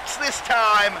connects this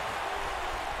time.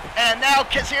 And now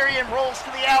Kazarian rolls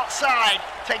to the outside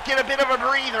to get a bit of a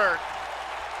breather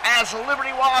as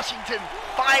Liberty Washington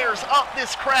fires up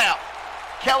this crowd.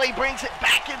 Kelly brings it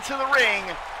back into the ring.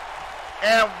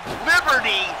 And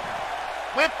Liberty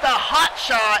with the hot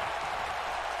shot.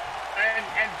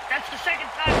 And that's the second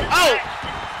time this match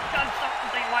has done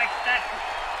something like that.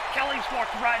 Kelly's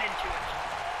walked right into it.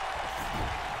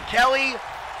 Kelly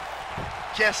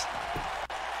just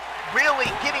really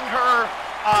getting her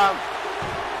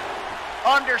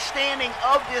understanding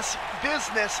of this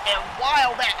business, and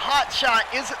while that hot shot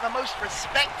isn't the most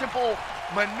respectable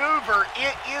maneuver,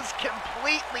 it is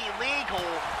completely legal.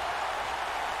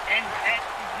 And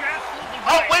you're absolutely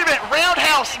Oh, right. wait a minute,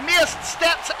 roundhouse missed,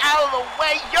 steps out of the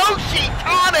way, Yoshi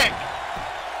tonic!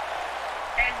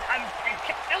 And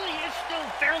Kelly is still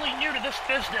fairly new to this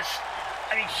business.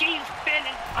 I mean, she's been,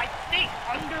 I think,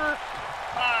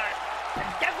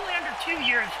 definitely under 2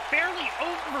 years, barely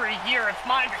over a year, if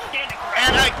my understanding correct.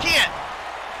 And again,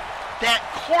 that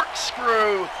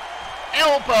corkscrew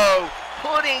elbow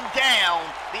putting down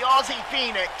the Aussie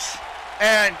Phoenix.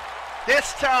 And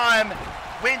this time,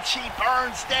 when she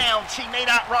burns down, she may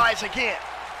not rise again.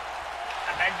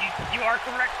 And you are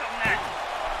correct on that.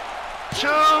 2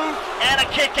 and a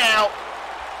kick out.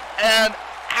 And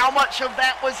how much of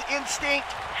that was instinct?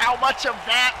 How much of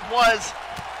that was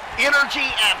energy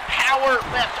and power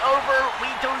left over? We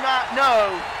do not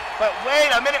know. But wait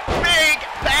a minute, big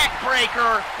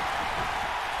backbreaker.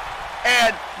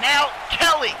 And now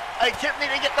Kelly attempting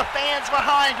to get the fans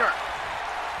behind her.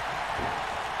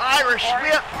 Irish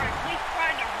whip. Or at least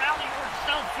trying to rally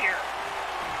herself here.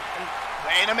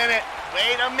 Wait a minute.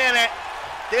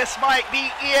 This might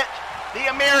be it. The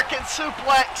American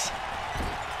suplex.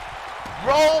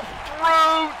 Roll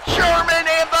through German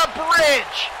and the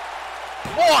bridge.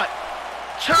 1,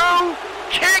 2,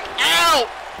 kick out.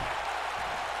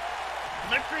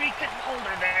 Liberty couldn't hold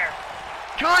her there.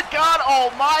 Good God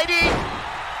Almighty.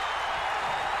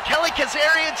 Kelly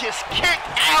Kazarian just kicked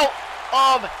out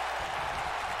of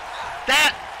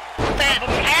that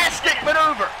fantastic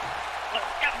maneuver. A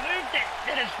move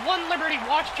that has won Liberty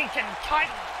Washington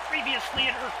titles previously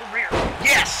in her career.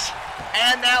 Yes.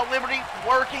 And now Liberty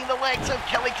working the legs of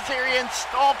Kelly Kazarian,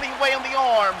 stomping away on the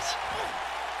arms.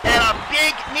 And a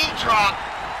big knee drop.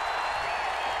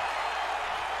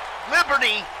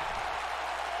 Liberty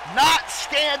not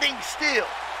standing still.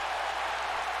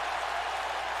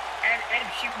 And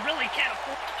she really can't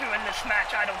afford to in this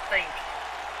match, I don't think.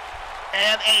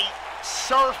 And a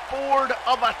surfboard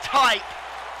of a type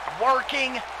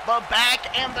working the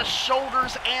back and the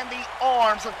shoulders and the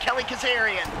arms of Kelly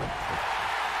Kazarian.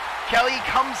 Kelly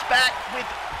comes back with,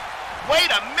 wait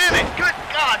a minute, good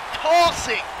God,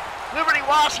 tossing Liberty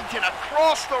Washington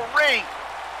across the ring.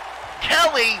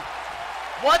 Kelly,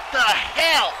 what the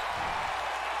hell?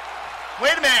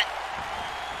 Wait a minute.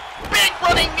 Big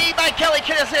running knee by Kelly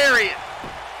Kazarian.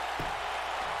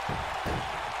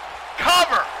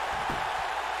 Cover.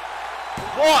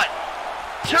 1,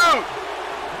 2.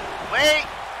 Wait.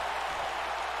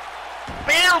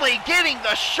 Barely getting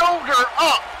the shoulder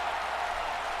up.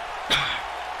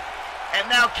 And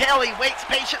now Kelly waits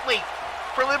patiently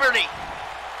for Liberty.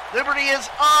 Liberty is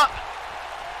up.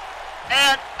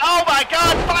 And, oh my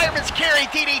God, fireman's carry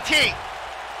DDT.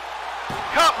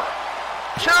 Cover.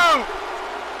 2,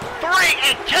 3,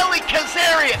 and Kelly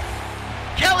Kazarian.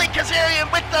 Kelly Kazarian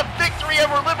with the victory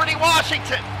over Liberty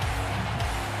Washington.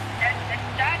 And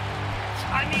that,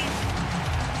 I mean,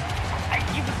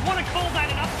 you would want to call that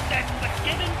an upset, but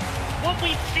given what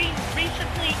we've seen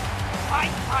recently, I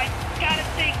gotta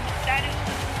think that is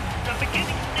the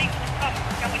beginning of things to come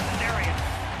for Kelly Kazarian.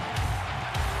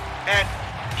 And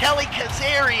Kelly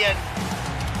Kazarian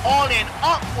on an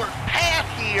upward path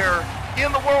here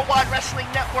in the Worldwide Wrestling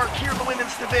Network here in the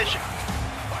women's division.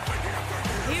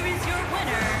 Here is your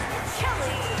winner,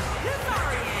 Kelly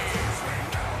Kazarian.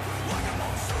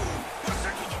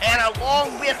 And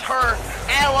along with her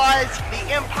allies, the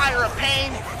Empire of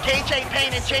Payne, KJ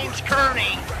Payne and James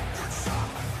Kearney,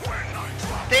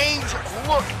 things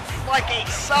look like a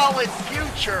solid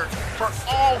future for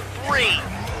all 3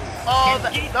 of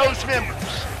those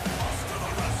members.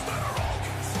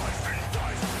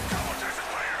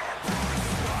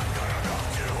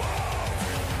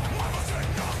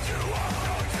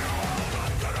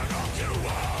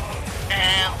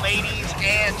 And ladies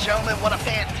and gentlemen, what a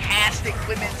fantastic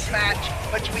women's match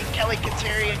between Kelly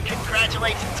Kazarian.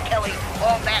 Congratulations, Kelly,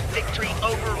 on that victory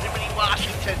over Liberty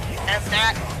Washington. And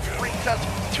that brings us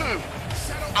to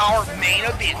our main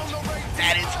event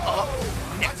that is up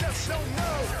next.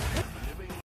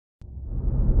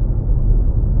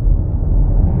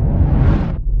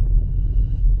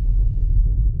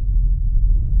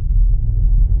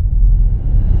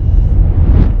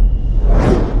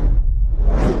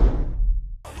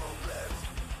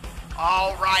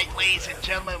 All right, ladies and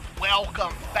gentlemen,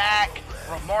 welcome back.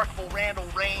 Remarkable Randall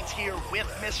Reigns here with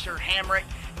Mr. Hamrick.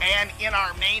 And in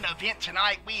our main event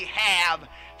tonight, we have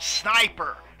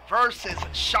Snyper versus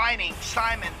Shining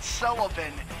Simon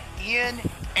Sullivan in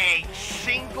a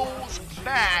singles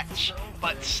match.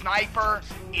 But Snyper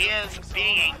is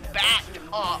being backed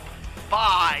up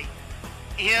by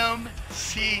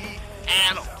MC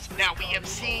Adams. Now, we have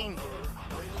seen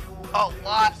a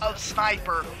lot of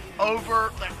Snyper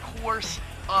over the course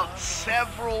of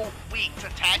several weeks,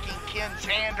 attacking Ken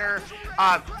Zander,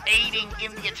 aiding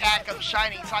in the attack of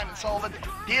Shining Simon Sullivan.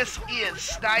 This is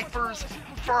Snyper's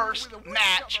first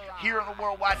match here in the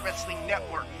Worldwide Wrestling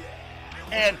Network.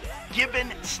 And given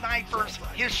Snyper's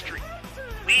history,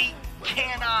 we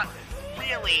cannot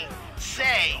really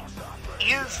say,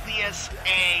 is this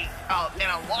an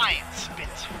alliance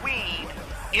between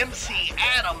MC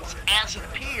Adams, as it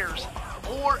appears,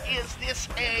 or is this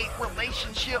a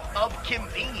relationship of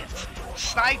convenience?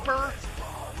 Snyper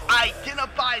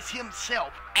identifies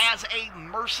himself as a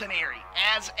mercenary,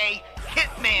 as a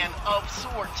hitman of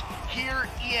sorts here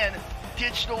in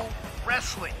digital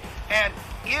wrestling. And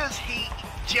is he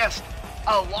just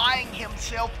allying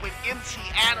himself with MC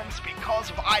Adams because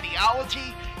of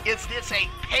ideology? Is this a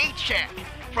paycheck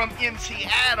from MC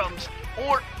Adams,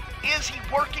 or is he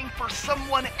working for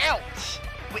someone else?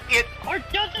 Or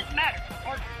does it matter?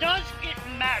 Or does it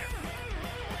matter?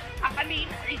 I mean,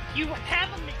 you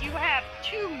have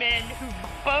two men who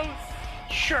both,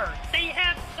 sure, they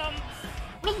have some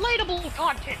relatable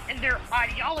content in their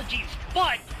ideologies,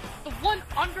 but the one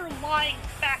underlying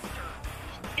factor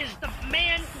is the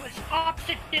man who is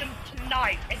opposite them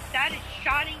tonight, and that is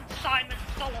Shining Simon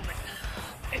Sullivan,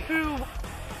 who,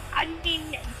 I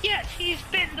mean, yes, he's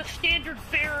been the standard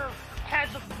bearer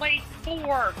as of late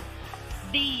for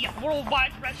the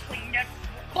Worldwide Wrestling Network,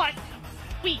 but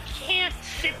we can't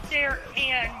sit there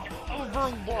and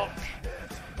overlook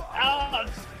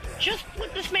just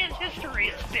what this man's history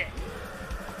has been.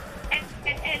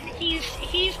 And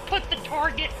he's put the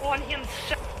target on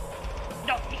himself.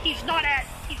 No, he's not,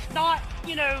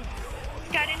 you know,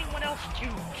 got anyone else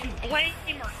to blame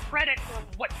or credit or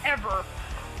whatever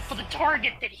for the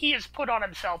target that he has put on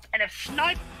himself. And if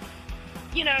Snipe,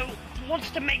 you know, wants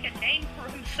to make a name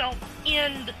for himself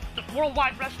in the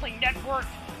Worldwide Wrestling Network,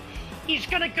 he's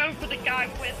gonna go for the guy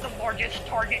with the largest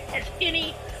target, as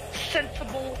any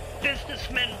sensible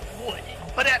businessman would.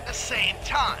 But at the same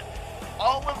time,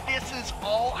 all of this is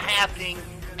all happening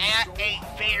at a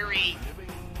very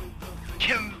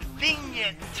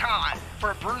convenient time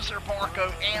for Bruiser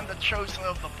Barco and the Chosen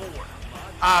of the Board.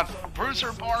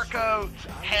 Bruiser Barco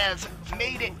has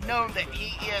made it known that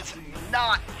he is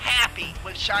not happy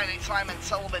with Shining Simon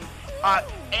Sullivan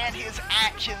and his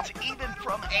actions, even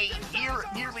from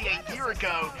nearly a year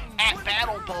ago at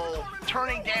Battle Bowl,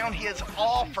 turning down his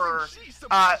offer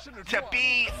to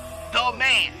be the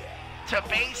man, to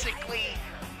basically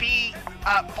be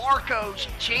Barco's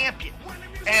champion.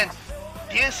 And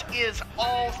this is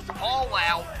all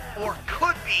fallout, or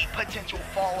could be potential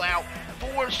fallout,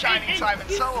 for Shining Simon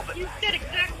Sullivan. You said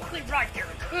exactly right there.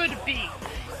 Could be.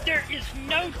 There is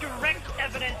no direct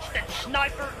evidence that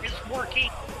Snyper is working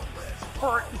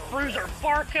for Bruiser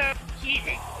Barco.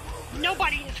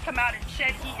 Nobody has come out and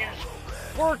said he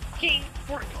is working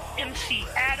for MC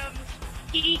Adams.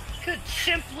 He could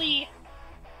simply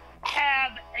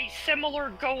have a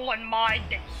similar goal in mind,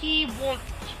 that he wants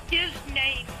his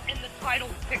name in the title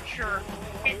picture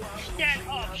instead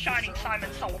of Shining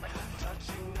Simon Sullivan.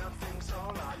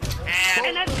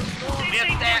 And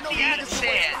with that being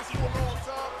said,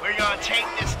 we're going to take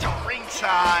this to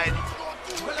ringside,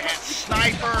 and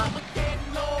Snyper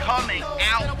coming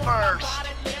out first.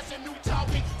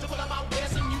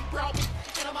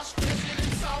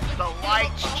 The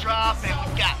lights drop and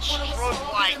we've got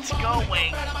strobe lights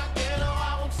going.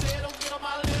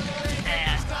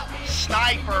 And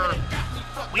Snyper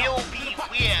will be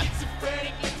with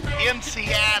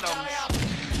MC Adams.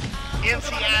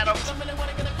 MC Adams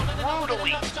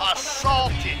brutally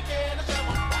assaulted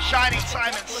Shining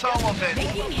Simon Sullivan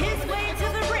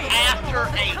after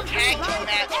a tag team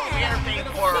match where they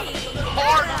were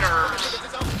partners.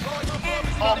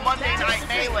 on Monday Night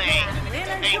Melee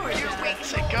a few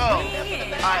weeks ago.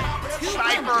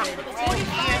 Snyper brought in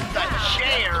the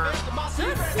chair,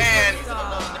 and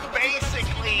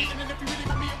basically,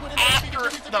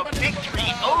 after the victory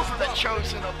over the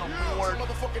Chosen of the Lord,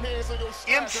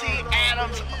 MC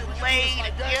Adams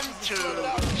laid into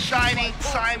Shining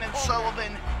Simon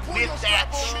Sullivan with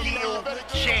that steel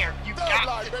chair. You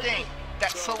got to think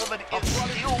that Sullivan is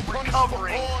still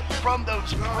recovering from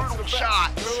those brutal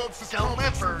shots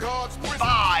delivered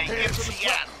by MC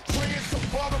Adams.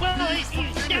 Well, he's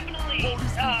definitely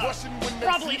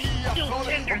probably still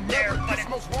tender there, but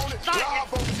Shining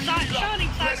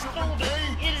Simon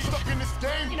Sullivan is,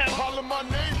 you know,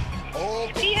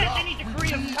 if he has any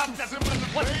degree of confidence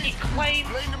with what he claims,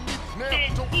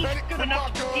 then he's good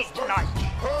enough to compete tonight.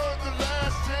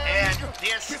 And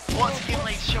this, once again,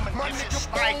 ladies and gentlemen, this is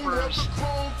Sniper's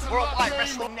Worldwide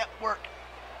Wrestling Network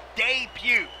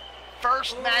debut.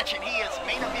 First match, and he is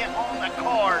main event on the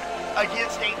card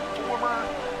against a former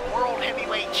World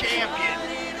Heavyweight Champion.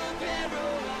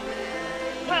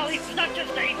 Well, he's not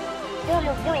just a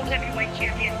former World Heavyweight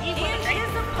Champion. He was a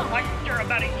collector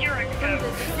about a year ago,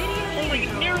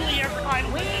 holding nearly every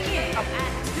title in this company.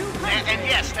 And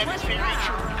yes, that is very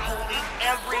true. Holding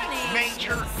every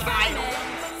major title.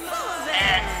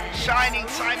 And Shining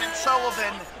Simon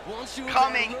Sullivan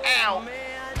coming out,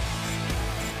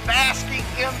 basking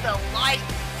in the light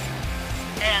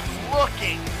and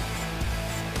looking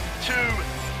to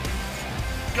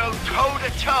go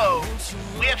toe-to-toe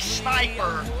with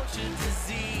Snyper,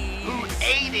 who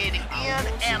aided in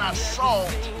an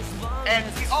assault. And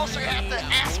we also have to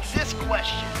ask this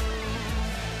question: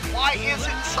 why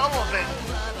isn't Sullivan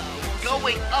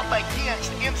going up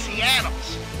against MC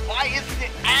Adams? Why isn't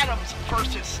it Adams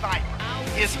versus Snyper?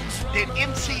 Did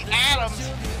MC Adams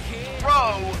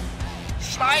throw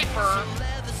Snyper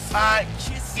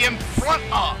in front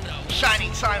of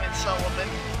Shining Simon Sullivan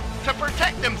to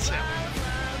protect himself?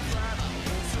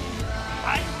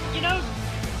 The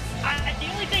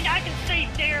only thing I can say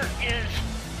there is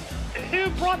who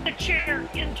brought the chair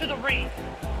into the ring?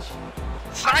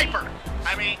 Snyper.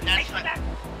 I mean, that's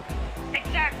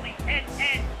exactly. And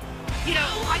you know,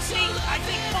 I think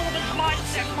Sullivan's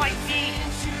mindset might be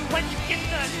let's get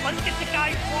the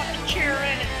guy who brought the chair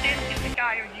in and then get the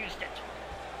guy who used it.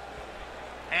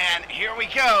 And here we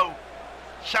go.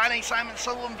 Shining Simon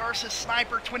Sullivan versus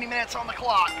Snyper, 20 minutes on the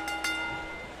clock.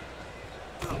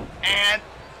 And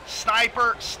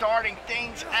Snyper starting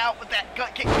things out with that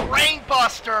gut kick.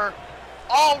 Brainbuster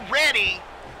already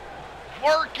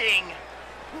working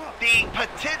the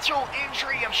potential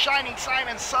injury of Shining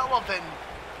Simon Sullivan.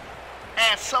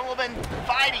 As Sullivan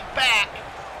fighting back,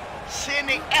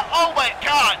 sending, oh my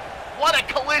God, what a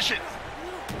collision.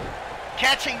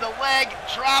 Catching the leg,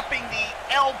 dropping the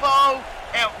elbow,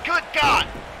 and good God,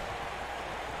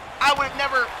 I would have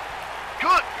never,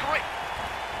 good grief,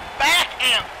 back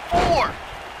and forth,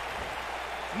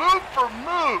 move for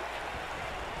move.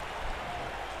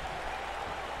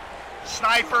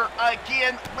 Snyper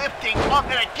again lifting up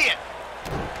and again,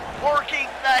 working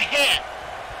the head,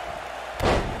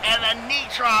 and a knee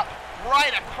drop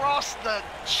right across the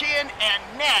chin and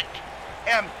neck,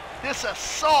 and this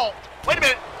assault. Wait a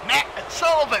minute,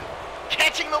 Sullivan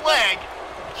catching the leg.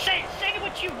 Say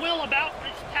what you will about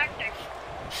his tactics.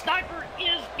 Snyper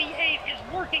is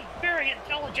working very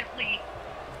intelligently.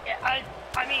 I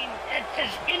mean,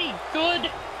 as any good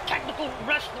technical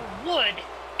wrestler would,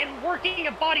 in working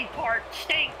a body part,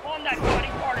 staying on that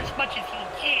body part as much as he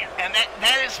can. And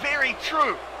that is very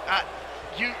true.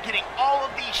 You getting all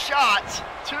of these shots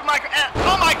to Micro.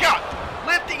 Oh my God!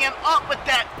 Lifting him up with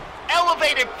that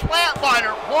elevated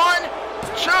flatliner. 1,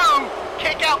 2,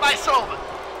 kick out by Sullivan.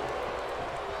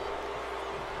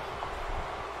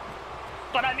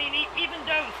 But I mean, even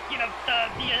though, you know,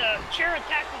 the chair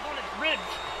attack was on his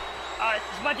ribs, as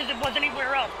much as it was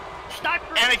anywhere else,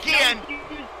 Snyper and again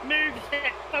used moves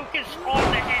that focus on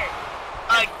the head.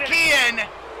 Again,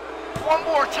 one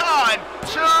more time,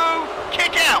 2,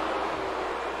 kick out.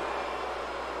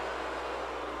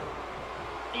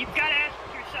 You've got to ask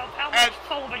yourself how much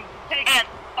Sullivan can take. And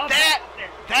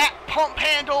that pump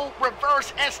handle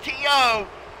reverse STO,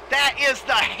 that is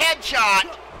the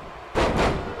headshot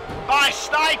by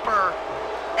Snyper,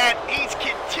 and he's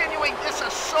continuing this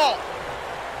assault.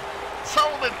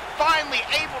 Sullivan finally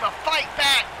able to fight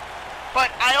back,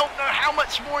 but I don't know how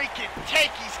much more he can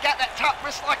take. He's got that top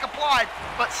wrist lock applied,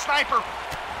 but Snyper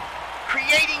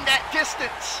creating that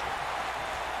distance.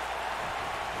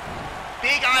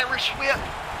 Big Irish whip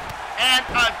and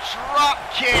a drop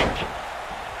kick.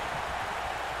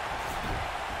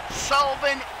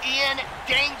 Sullivan in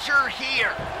danger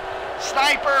here.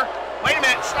 Snyper Wait a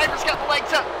minute, Sniper's got the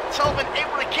legs up. Sullivan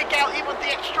able to kick out even with the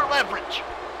extra leverage.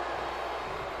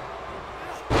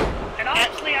 And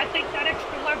honestly, I think that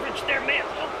extra leverage there may have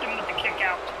helped him with the kick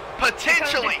out.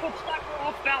 Potentially. Because it put Sniper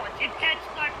off balance. It had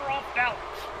Sniper off balance.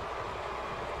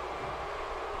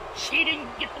 He didn't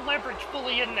get the leverage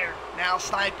fully in there. Now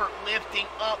Sniper lifting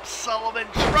up Sullivan,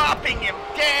 dropping him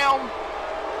down.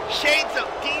 Shades of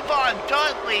Devon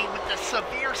Dudley with the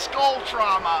severe skull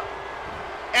trauma.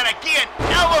 And again,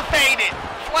 elevated,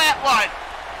 flatline.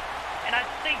 And I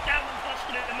think that one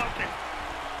busted him open.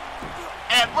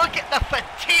 And look at the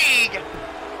fatigue.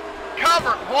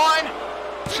 Covered, 1,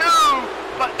 2,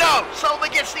 but no,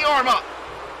 Sullivan gets the arm up.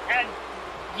 And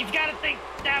you've got to think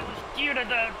that was due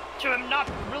to him not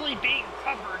really being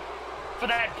covered for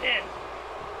that pin.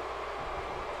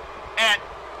 And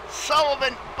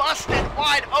Sullivan busted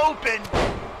wide open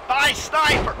by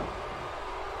Sniper.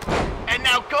 And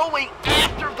now going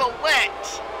after the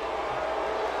legs.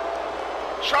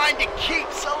 Trying to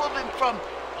keep Sullivan from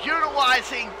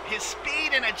utilizing his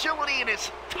speed and agility in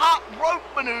his top rope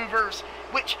maneuvers,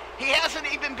 which he hasn't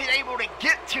even been able to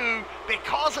get to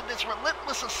because of this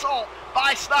relentless assault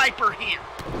by Sniper here.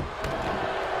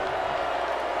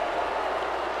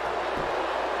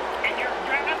 And you're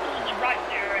absolutely right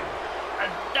there.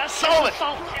 That's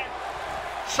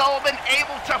Sullivan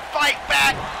able to fight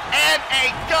back, and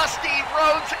a Dusty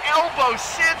Rhodes elbow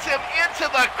sends him into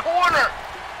the corner.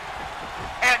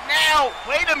 And now,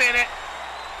 wait a minute,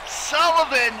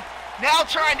 Sullivan now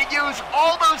trying to use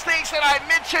all those things that I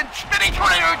mentioned, spinning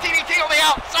tornado DDT on the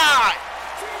outside.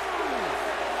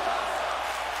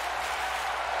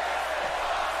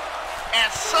 And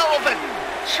Sullivan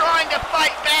trying to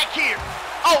fight back here.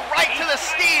 Oh, right to the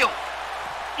steel.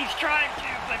 He's trying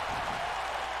to, but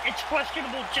it's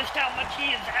questionable just how much he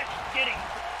is actually getting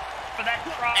for that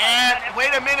try. And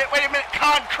wait a minute,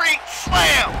 concrete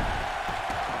slam.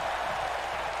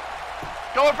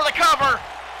 Going for the cover.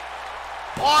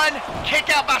 1, kick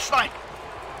out by Sniper.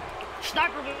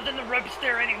 Sniper was in the ropes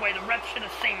there anyway. The ref should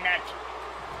have seen that.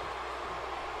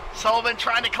 Sullivan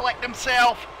trying to collect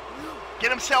himself, get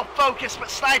himself focused, but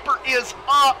Sniper is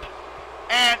up.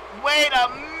 And wait a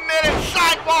minute,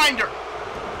 sidewinder.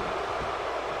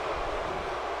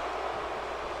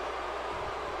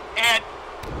 And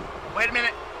wait a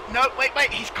minute. No, wait,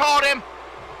 he's caught him.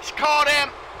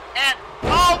 And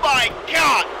oh my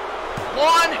God.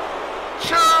 1,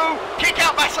 2, kick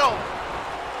out by Sullivan.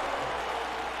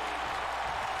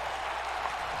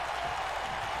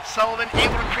 Sullivan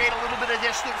able to create a little bit of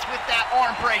distance with that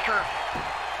arm breaker.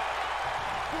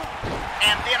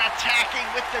 And then attacking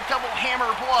with the double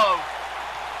hammer blow.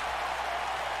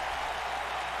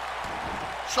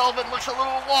 Sullivan looks a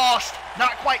little lost,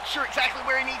 not quite sure exactly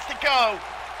where he needs to go.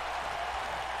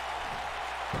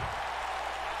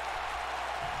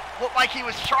 Looked like he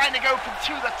was trying to go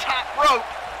to the top rope,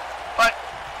 but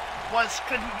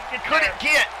couldn't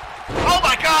get. Oh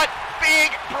my God,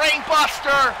 big brain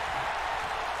buster.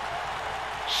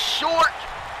 Short,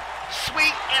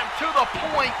 sweet, and to the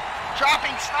point,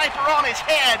 dropping Sniper on his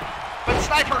head, but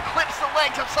Sniper clips the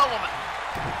legs of Sullivan.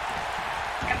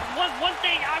 And one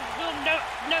thing I will note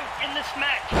in this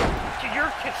match, to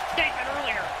your statement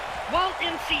earlier, while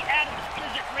MC Adams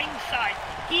is at ringside,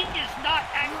 he is not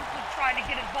actively trying to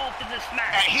get involved in this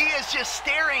match. He is just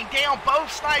staring down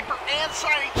both Sniper and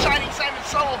Shining Simon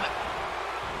Sullivan.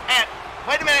 And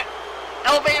wait a minute,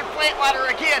 elevated flatliner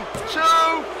again, 2,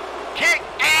 kick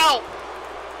out.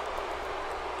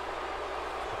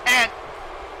 And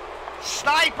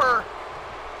Sniper,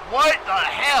 what the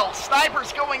hell?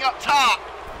 Sniper's going up top.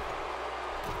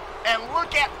 And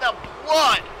look at the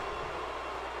blood.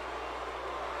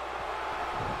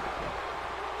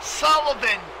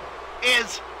 Sullivan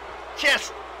is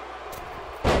just,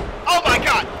 oh my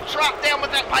God, dropped down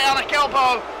with that bionic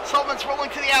elbow. Sullivan's rolling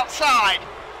to the outside,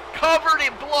 covered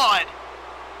in blood.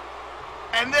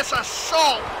 And this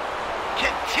assault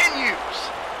continues.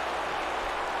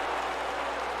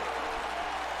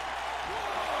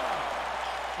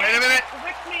 Wait a minute.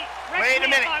 Wait a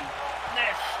minute.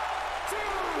 This.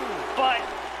 But.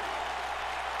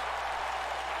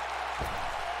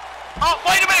 Oh,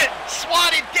 wait a minute.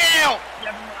 Swatted down.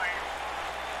 Never mind.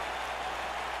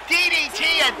 DDT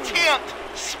attempt.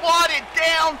 Swatted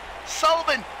down.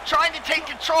 Sullivan trying to take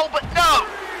control, but no.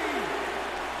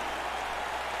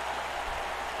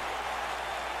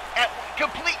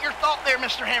 Complete your thought there,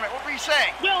 Mr. Hammett. What were you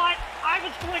saying? Well, I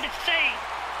was going to say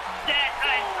that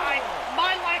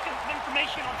my lack of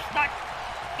information on Snyper,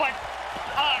 but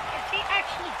has he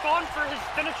actually gone for his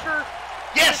finisher?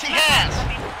 Yes, he has. I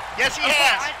mean, yes, he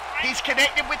has. He's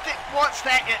connected with it once,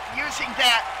 using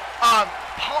that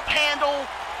pump handle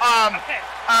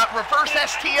reverse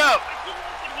STO.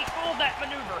 When he called that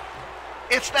maneuver.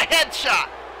 It's the headshot.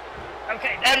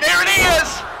 Okay. And there it is.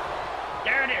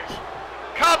 There it is.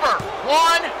 Cover.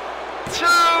 1, 2,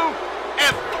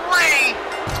 and 3.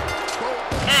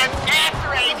 And after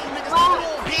a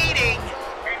brutal beating,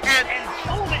 and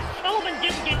Sullivan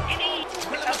didn't get any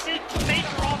of his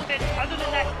major offense other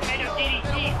than that tomato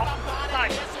DDT off the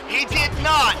side. He did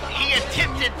not. He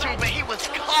attempted to, but he was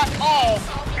cut off.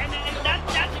 And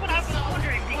that's what I was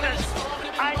wondering, because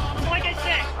like I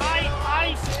said,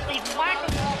 the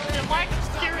lack of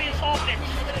serious offense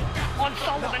on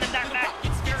Sullivan in that match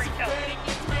is very telling.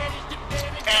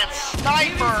 And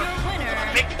Snyper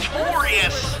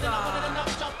victorious,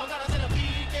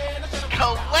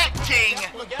 collecting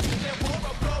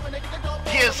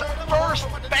his first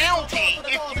bounty,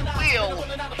 if you will,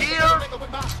 here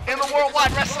in the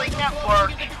Worldwide Wrestling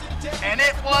Network, and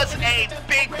it was a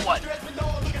big one.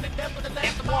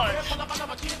 It was.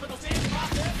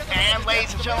 And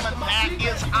ladies and gentlemen, that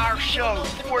is our show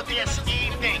for this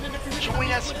evening.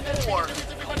 Join us for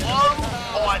Glow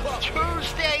on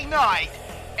Tuesday night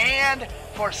and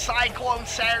for Cyclone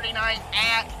Saturday night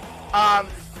at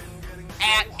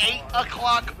 8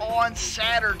 o'clock on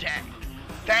Saturday.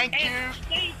 Thank you.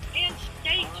 And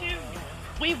stay tuned.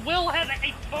 We will have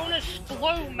a bonus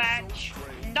Glow match,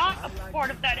 not a part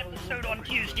of that episode on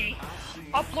Tuesday,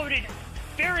 uploaded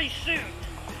very soon.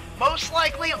 Most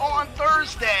likely on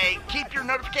Thursday. Keep your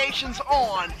notifications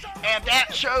on, and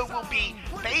that show will be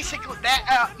basically,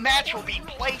 that match will be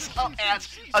placed up as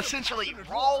essentially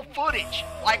raw footage.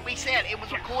 Like we said, it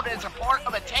was recorded as a part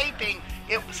of a taping.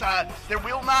 It was there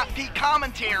will not be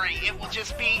commentary. It will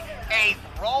just be a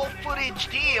raw footage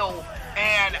deal,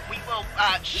 and we will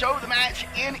show the match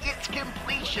in its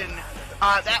completion.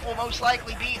 That will most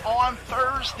likely be on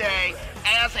Thursday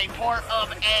as a part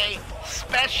of a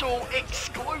special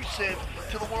exclusive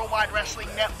to the Worldwide Wrestling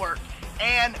Network.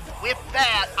 And with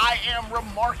that, I am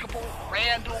Remarkable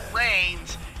Randall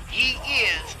Reigns. He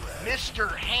is Mr.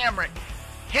 Hamrick.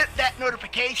 Hit that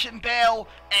notification bell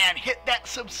and hit that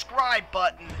subscribe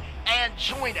button and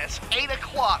join us 8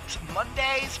 o'clock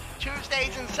Mondays,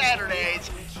 Tuesdays, and Saturdays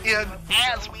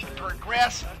as we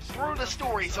progress through the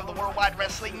stories of the Worldwide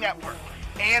Wrestling Network.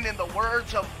 And in the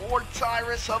words of Lord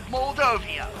Cyrus of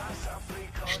Moldavia,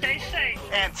 stay safe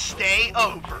and stay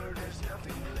over.